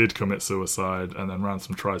 Harlan did commit suicide, and then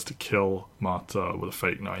Ransom tries to kill Marta with a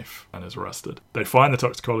fake knife and is arrested. They find the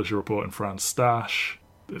toxicology report in Fran's stash.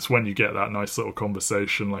 It's when you get that nice little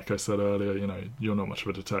conversation, like I said earlier, you're not much of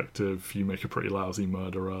a detective, you make a pretty lousy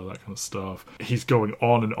murderer, that kind of stuff. He's going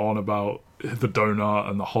on and on about the donut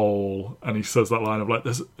and the hole, and he says that line of like,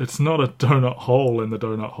 it's not a donut hole in the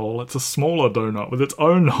donut hole, it's a smaller donut with its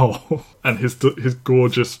own hole. And his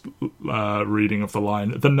gorgeous reading of the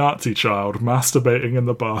line, the Nazi child masturbating in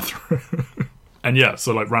the bathroom. And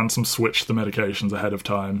so Ransom switched the medications ahead of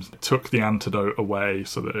time, took the antidote away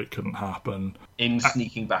so that it couldn't happen. In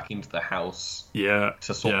sneaking back into the house to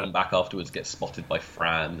sort them back afterwards, get spotted by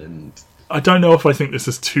Fran. And I don't know if I think this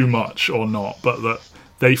is too much or not, but that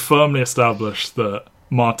they firmly established that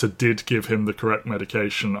Marta did give him the correct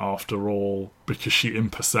medication after all, because she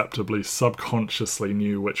imperceptibly, subconsciously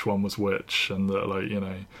knew which one was which, and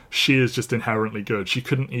that, she is just inherently good. She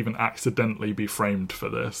couldn't even accidentally be framed for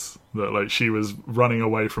this. That, she was running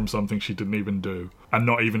away from something she didn't even do. And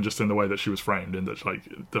not even just in the way that she was framed, in that,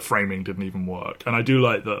 the framing didn't even work. And I do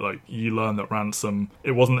like that, you learn that Ransom,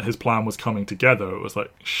 it wasn't that his plan was coming together, it was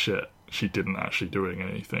shit. She didn't actually doing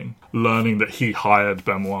anything. Learning that he hired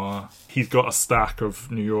Benoit. He's got a stack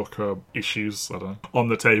of New Yorker issues, on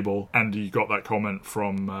the table. And you got that comment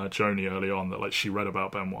from Joni early on that, she read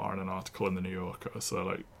about Benoit in an article in the New Yorker.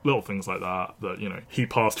 So, little things like that, he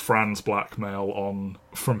passed Fran's blackmail on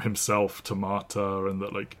from himself to Marta, and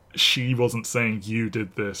that, she wasn't saying you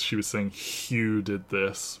did this, she was saying Hugh did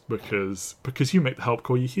this because you make the help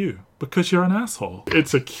call you Hugh. Because you're an asshole.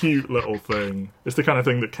 It's a cute little thing. It's the kind of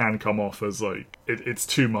thing that can come off as it's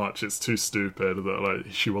too much, it's too stupid, that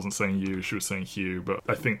she wasn't saying you, she was saying Hugh. But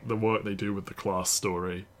I think the work they do with the class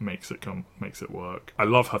story makes it work. I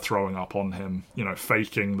love her throwing up on him,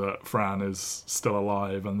 faking that Fran is still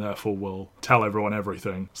alive and therefore will tell everyone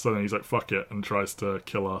everything. So then he's like, fuck it, and tries to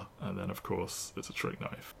kill her. And then, of course, it's a trick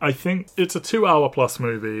knife. I think it's a 2-hour plus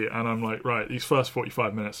movie, and I'm like, right, these first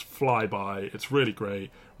 45 minutes fly by. It's really great.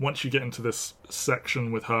 Once you get into this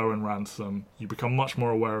section with her and Ransom, you become much more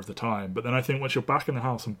aware of the time. But then I think once you're back in the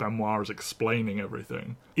house and Benoit is explaining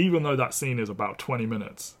everything, even though that scene is about 20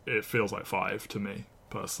 minutes, it feels like 5 to me,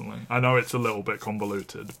 personally. I know it's a little bit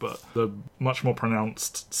convoluted, but the much more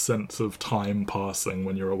pronounced sense of time passing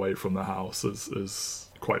when you're away from the house is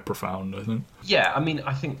quite profound, I think. Yeah,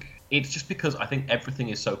 I think it's just because I think everything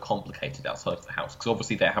is so complicated outside of the house. Because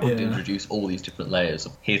obviously they haven't introduced all these different layers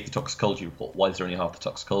of, here's the toxicology report, why is there only half the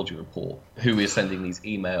toxicology report? Who is sending these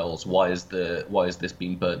emails? Why is this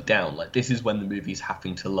being burnt down? This is when the movie's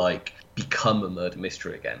having to become a murder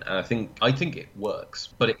mystery again. And I think it works.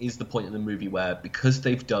 But it is the point in the movie where, because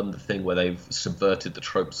they've done the thing where they've subverted the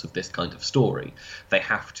tropes of this kind of story, they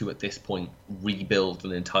have to at this point rebuild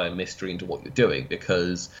an entire mystery into what you're doing.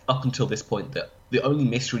 Because up until this point, the only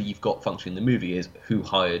mystery you've got functioning in the movie is who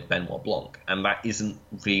hired Benoit Blanc, and that isn't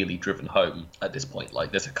really driven home at this point.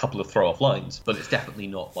 There's a couple of throw-off lines, but it's definitely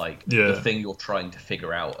not the thing you're trying to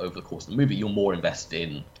figure out over the course of the movie. You're more invested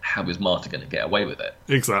in how is Marta going to get away with it.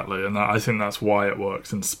 Exactly, and I think that's why it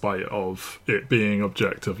works, in spite of it being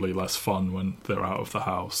objectively less fun when they're out of the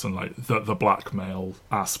house, and the blackmail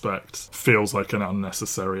aspect feels like an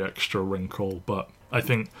unnecessary extra wrinkle, but I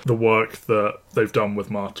think the work that they've done with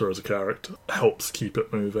Marta as a character helps keep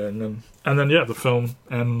it moving. And then, the film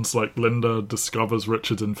ends Linda discovers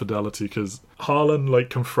Richard's infidelity, because Harlan,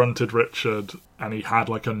 confronted Richard, and he had,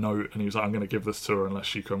 a note, and he was like, I'm going to give this to her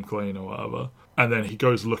unless you come clean or whatever. And then he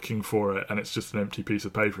goes looking for it, and it's just an empty piece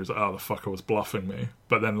of paper. He's like, oh, the fucker was bluffing me.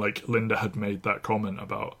 But then, Linda had made that comment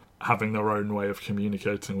about having their own way of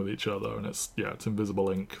communicating with each other, and it's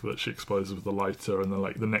invisible ink that she exposes with the lighter, and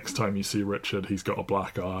then the next time you see Richard, he's got a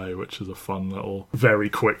black eye, which is a fun little very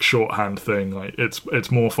quick shorthand thing.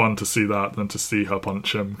 It's more fun to see that than to see her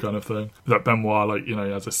punch him, kind of thing. That Benoit,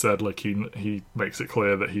 as I said, he makes it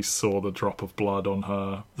clear that he saw the drop of blood on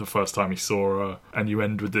her the first time he saw her, and you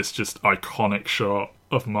end with this just iconic shot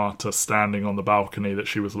of Marta standing on the balcony that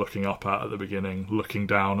she was looking up at the beginning, looking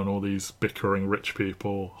down on all these bickering rich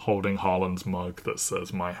people, holding Harlan's mug that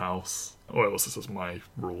says "My House." Well, it also says "My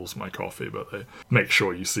Rules, My Coffee," but they make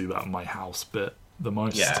sure you see that "My House" bit the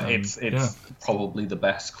most. Yeah, it's probably the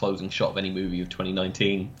best closing shot of any movie of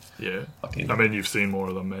 2019. Yeah. Fucking... I mean, you've seen more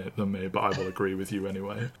of them than me, but I will agree with you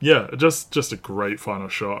anyway. Yeah, just a great final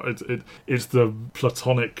shot. It's the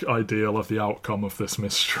platonic ideal of the outcome of this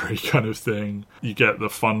mystery kind of thing. You get the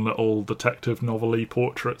fun little detective novel-y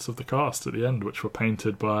portraits of the cast at the end, which were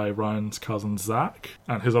painted by Ryan's cousin Zach,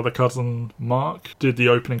 and his other cousin Mark did the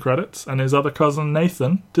opening credits, and his other cousin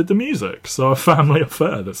Nathan did the music. So a family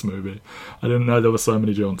affair, this movie. I didn't know there were so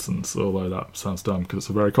many Johnsons, although that sounds dumb because it's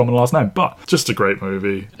a very common last name, but just a great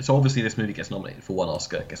movie. So obviously this movie gets nominated for one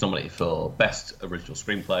Oscar. It gets nominated for Best Original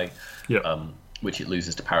Screenplay, which it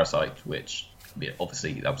loses to Parasite, which... yeah,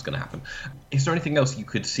 obviously that was going to happen. Is there anything else you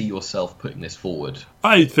could see yourself putting this forward?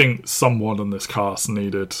 I think someone in this cast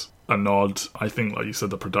needed a nod. I think, like you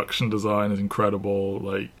said, the production design is incredible.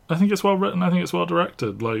 Like, I think it's well written. I think it's well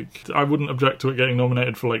directed. Like, I wouldn't object to it getting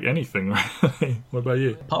nominated for like anything. Really. What about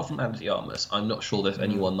you? Apart from Andy Armas, I'm not sure there's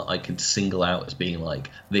anyone that I could single out as being like,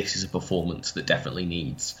 this is a performance that definitely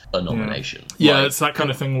needs a nomination. Yeah, like, it's that kind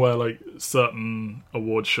of thing where like certain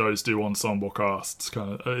award shows do ensemble casts.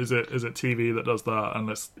 Kind of is it TV that does that? And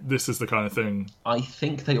this is the kind of thing. I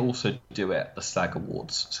think they also do it at the SAG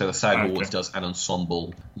Awards. So the SAG Awards does an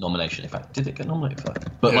ensemble nomination. In fact, did it get nominated for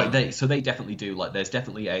that? But like they definitely do. Like, there's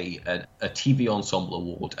definitely a TV ensemble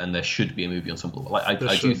award, and there should be a movie ensemble award. Like,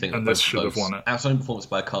 I do think, and this should have won it. Outstanding performance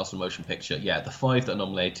by a cast and motion picture. Yeah, the 5 that are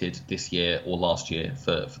nominated this year or last year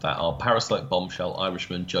for that are Parasite, Bombshell,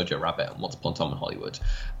 Irishman, Jojo Rabbit, and Once Upon a Time in Hollywood.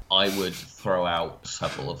 I would throw out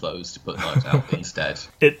several of those to put Knives Out instead.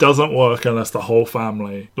 It doesn't work unless the whole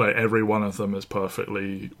family, like every one of them, is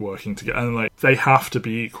perfectly working together, and like they have to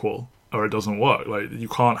be equal, or it doesn't work. Like, you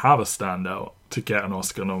can't have a standout to get an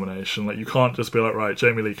Oscar nomination. Like, you can't just be like, right,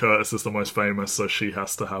 Jamie Lee Curtis is the most famous, so she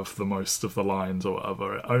has to have the most of the lines or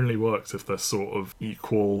whatever. It only works if they're sort of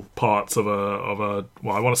equal parts of a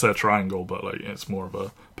well, I want to say a triangle, but like it's more of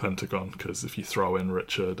a pentagon, because if you throw in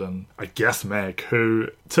Richard and I guess Meg, who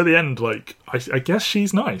to the end, like I guess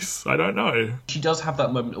she's nice. I don't know. She does have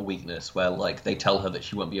that moment of weakness where like they tell her that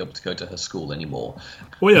she won't be able to go to her school anymore.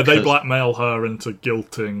 Well, yeah, they blackmail her into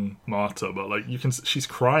guilting Marta, but like she's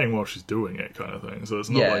crying while she's doing it, kind of thing. So it's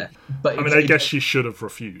not like. But I mean, I guess she should have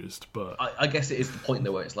refused, but I guess it is the point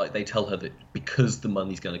though where it's like they tell her that because the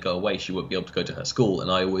money's going to go away, she won't be able to go to her school, and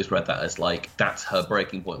I always read that as like that's her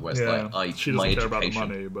breaking point, where it's like she doesn't care about the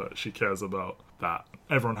money, but she cares about that.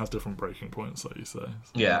 Everyone has different breaking points, like you say.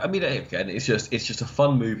 So. Yeah, I mean, again, it's just a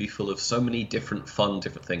fun movie full of so many different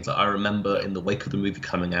things. Like, I remember in the wake of the movie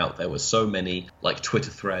coming out, there were so many like Twitter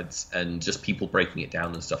threads and just people breaking it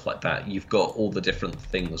down and stuff like that. You've got all the different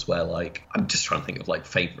things where like I'm just trying to think of like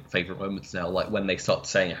favorite moments now, like when they start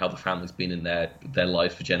saying how the family's been in their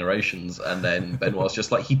lives for generations, and then Benoit's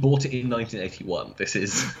just like, he bought it in 1981. This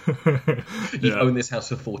is you've owned this house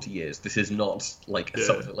for 40 years. This is not like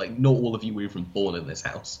something like not all of you were even born in this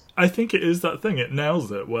house. I think it is that thing. It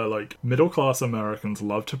nails it, where like middle class Americans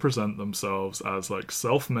love to present themselves as like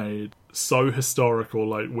self-made, so historical,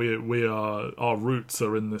 like we are, our roots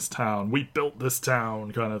are in this town, we built this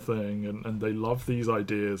town kind of thing, and they love these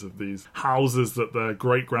ideas of these houses that their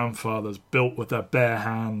great grandfathers built with their bare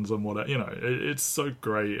hands and whatever, you know. It's so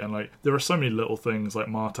great. And like there are so many little things, like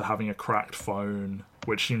Marta having a cracked phone,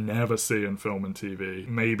 which you never see in film and TV.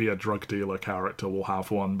 Maybe a drug dealer character will have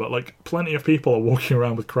one, but like plenty of people are walking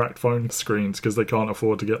around with cracked phone screens because they can't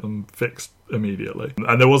afford to get them fixed immediately.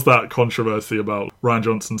 And there was that controversy about Rian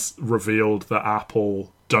Johnson's revealed that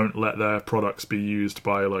Apple don't let their products be used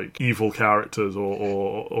by like evil characters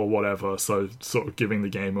or whatever, so sort of giving the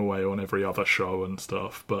game away on every other show and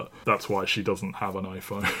stuff. But that's why she doesn't have an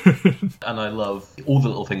iPhone. And I love all the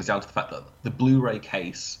little things, down to the fact that the Blu-ray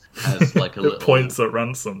case has like a little... It points at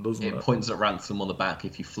ransom, doesn't it? It points at ransom on the back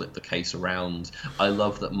if you flip the case around. I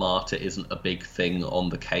love that Marta isn't a big thing on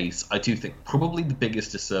the case. I do think probably the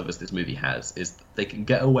biggest disservice this movie has is they can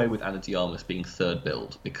get away with Ana de Armas being third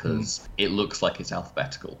build because it looks like it's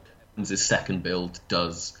alphabetical. And his second build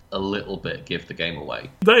does a little bit give the game away.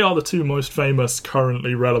 They are the two most famous,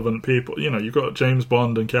 currently relevant people. You know, you've got James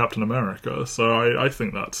Bond and Captain America, so I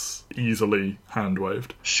think that's easily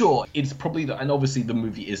hand-waved. Sure, it's probably... and obviously the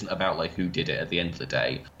movie isn't about, like, who did it at the end of the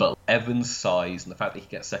day, but Evan's size and the fact that he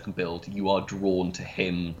gets second build, you are drawn to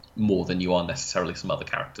him more than you are necessarily some other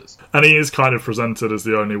characters. And he is kind of presented as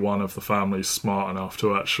the only one of the family smart enough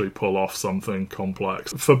to actually pull off something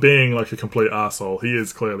complex. For being, like, a complete asshole, he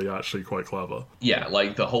is clearly actually quite clever. Yeah,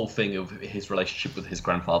 like, the whole thing of his relationship with his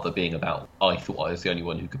grandfather being about, I thought I was the only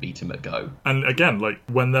one who could beat him at Go. And again, like,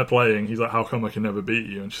 when they're playing, he's like, how come I can never beat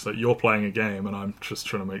you? And she's like, you're playing a game and I'm just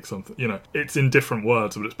trying to make something, you know. It's in different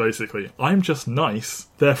words, but it's basically, I'm just nice,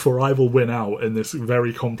 therefore rival win out in this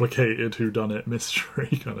very complicated whodunit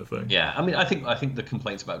mystery kind of thing. Yeah, I mean, I think the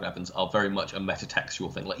complaints about Evans are very much a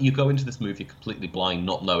metatextual thing. Like, you go into this movie completely blind,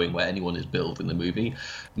 not knowing where anyone is billed in the movie.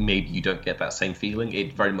 Maybe you don't get that same feeling.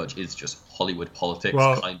 It very much is just Hollywood politics,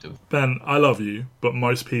 kind of. Ben, I love you, but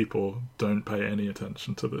most people don't pay any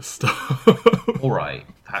attention to this stuff. All right,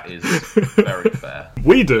 that is very fair.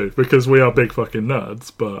 We do, because we are big fucking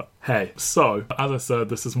nerds, but hey. So, as I said,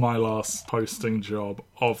 this is my last hosting job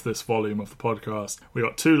of this volume of the podcast. We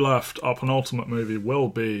got 2 left. Our penultimate movie will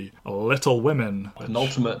be Little Women.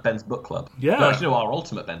 Penultimate Ben's Book Club. Yeah. No, actually, no, our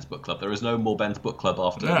ultimate Ben's Book Club. There is no more Ben's Book Club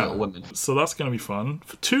after Little Women. So that's going to be fun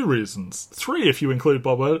for 2 reasons. 3 if you include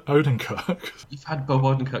Bob Odenkirk. You've had Bob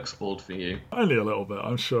Odenkirk spoiled for you. Only a little bit.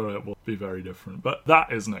 I'm sure it will be very different. But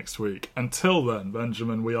that is next week. Until then,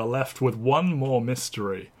 Benjamin, we are left with one more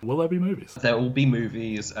mystery. Will there be movies? There will be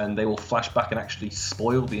movies, and they will flash back and actually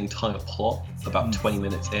spoil the entire plot about 20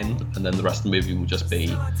 minutes in, and then the rest of the movie will just be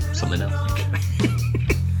something else.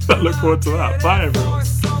 I look forward to that. Bye,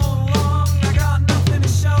 everyone.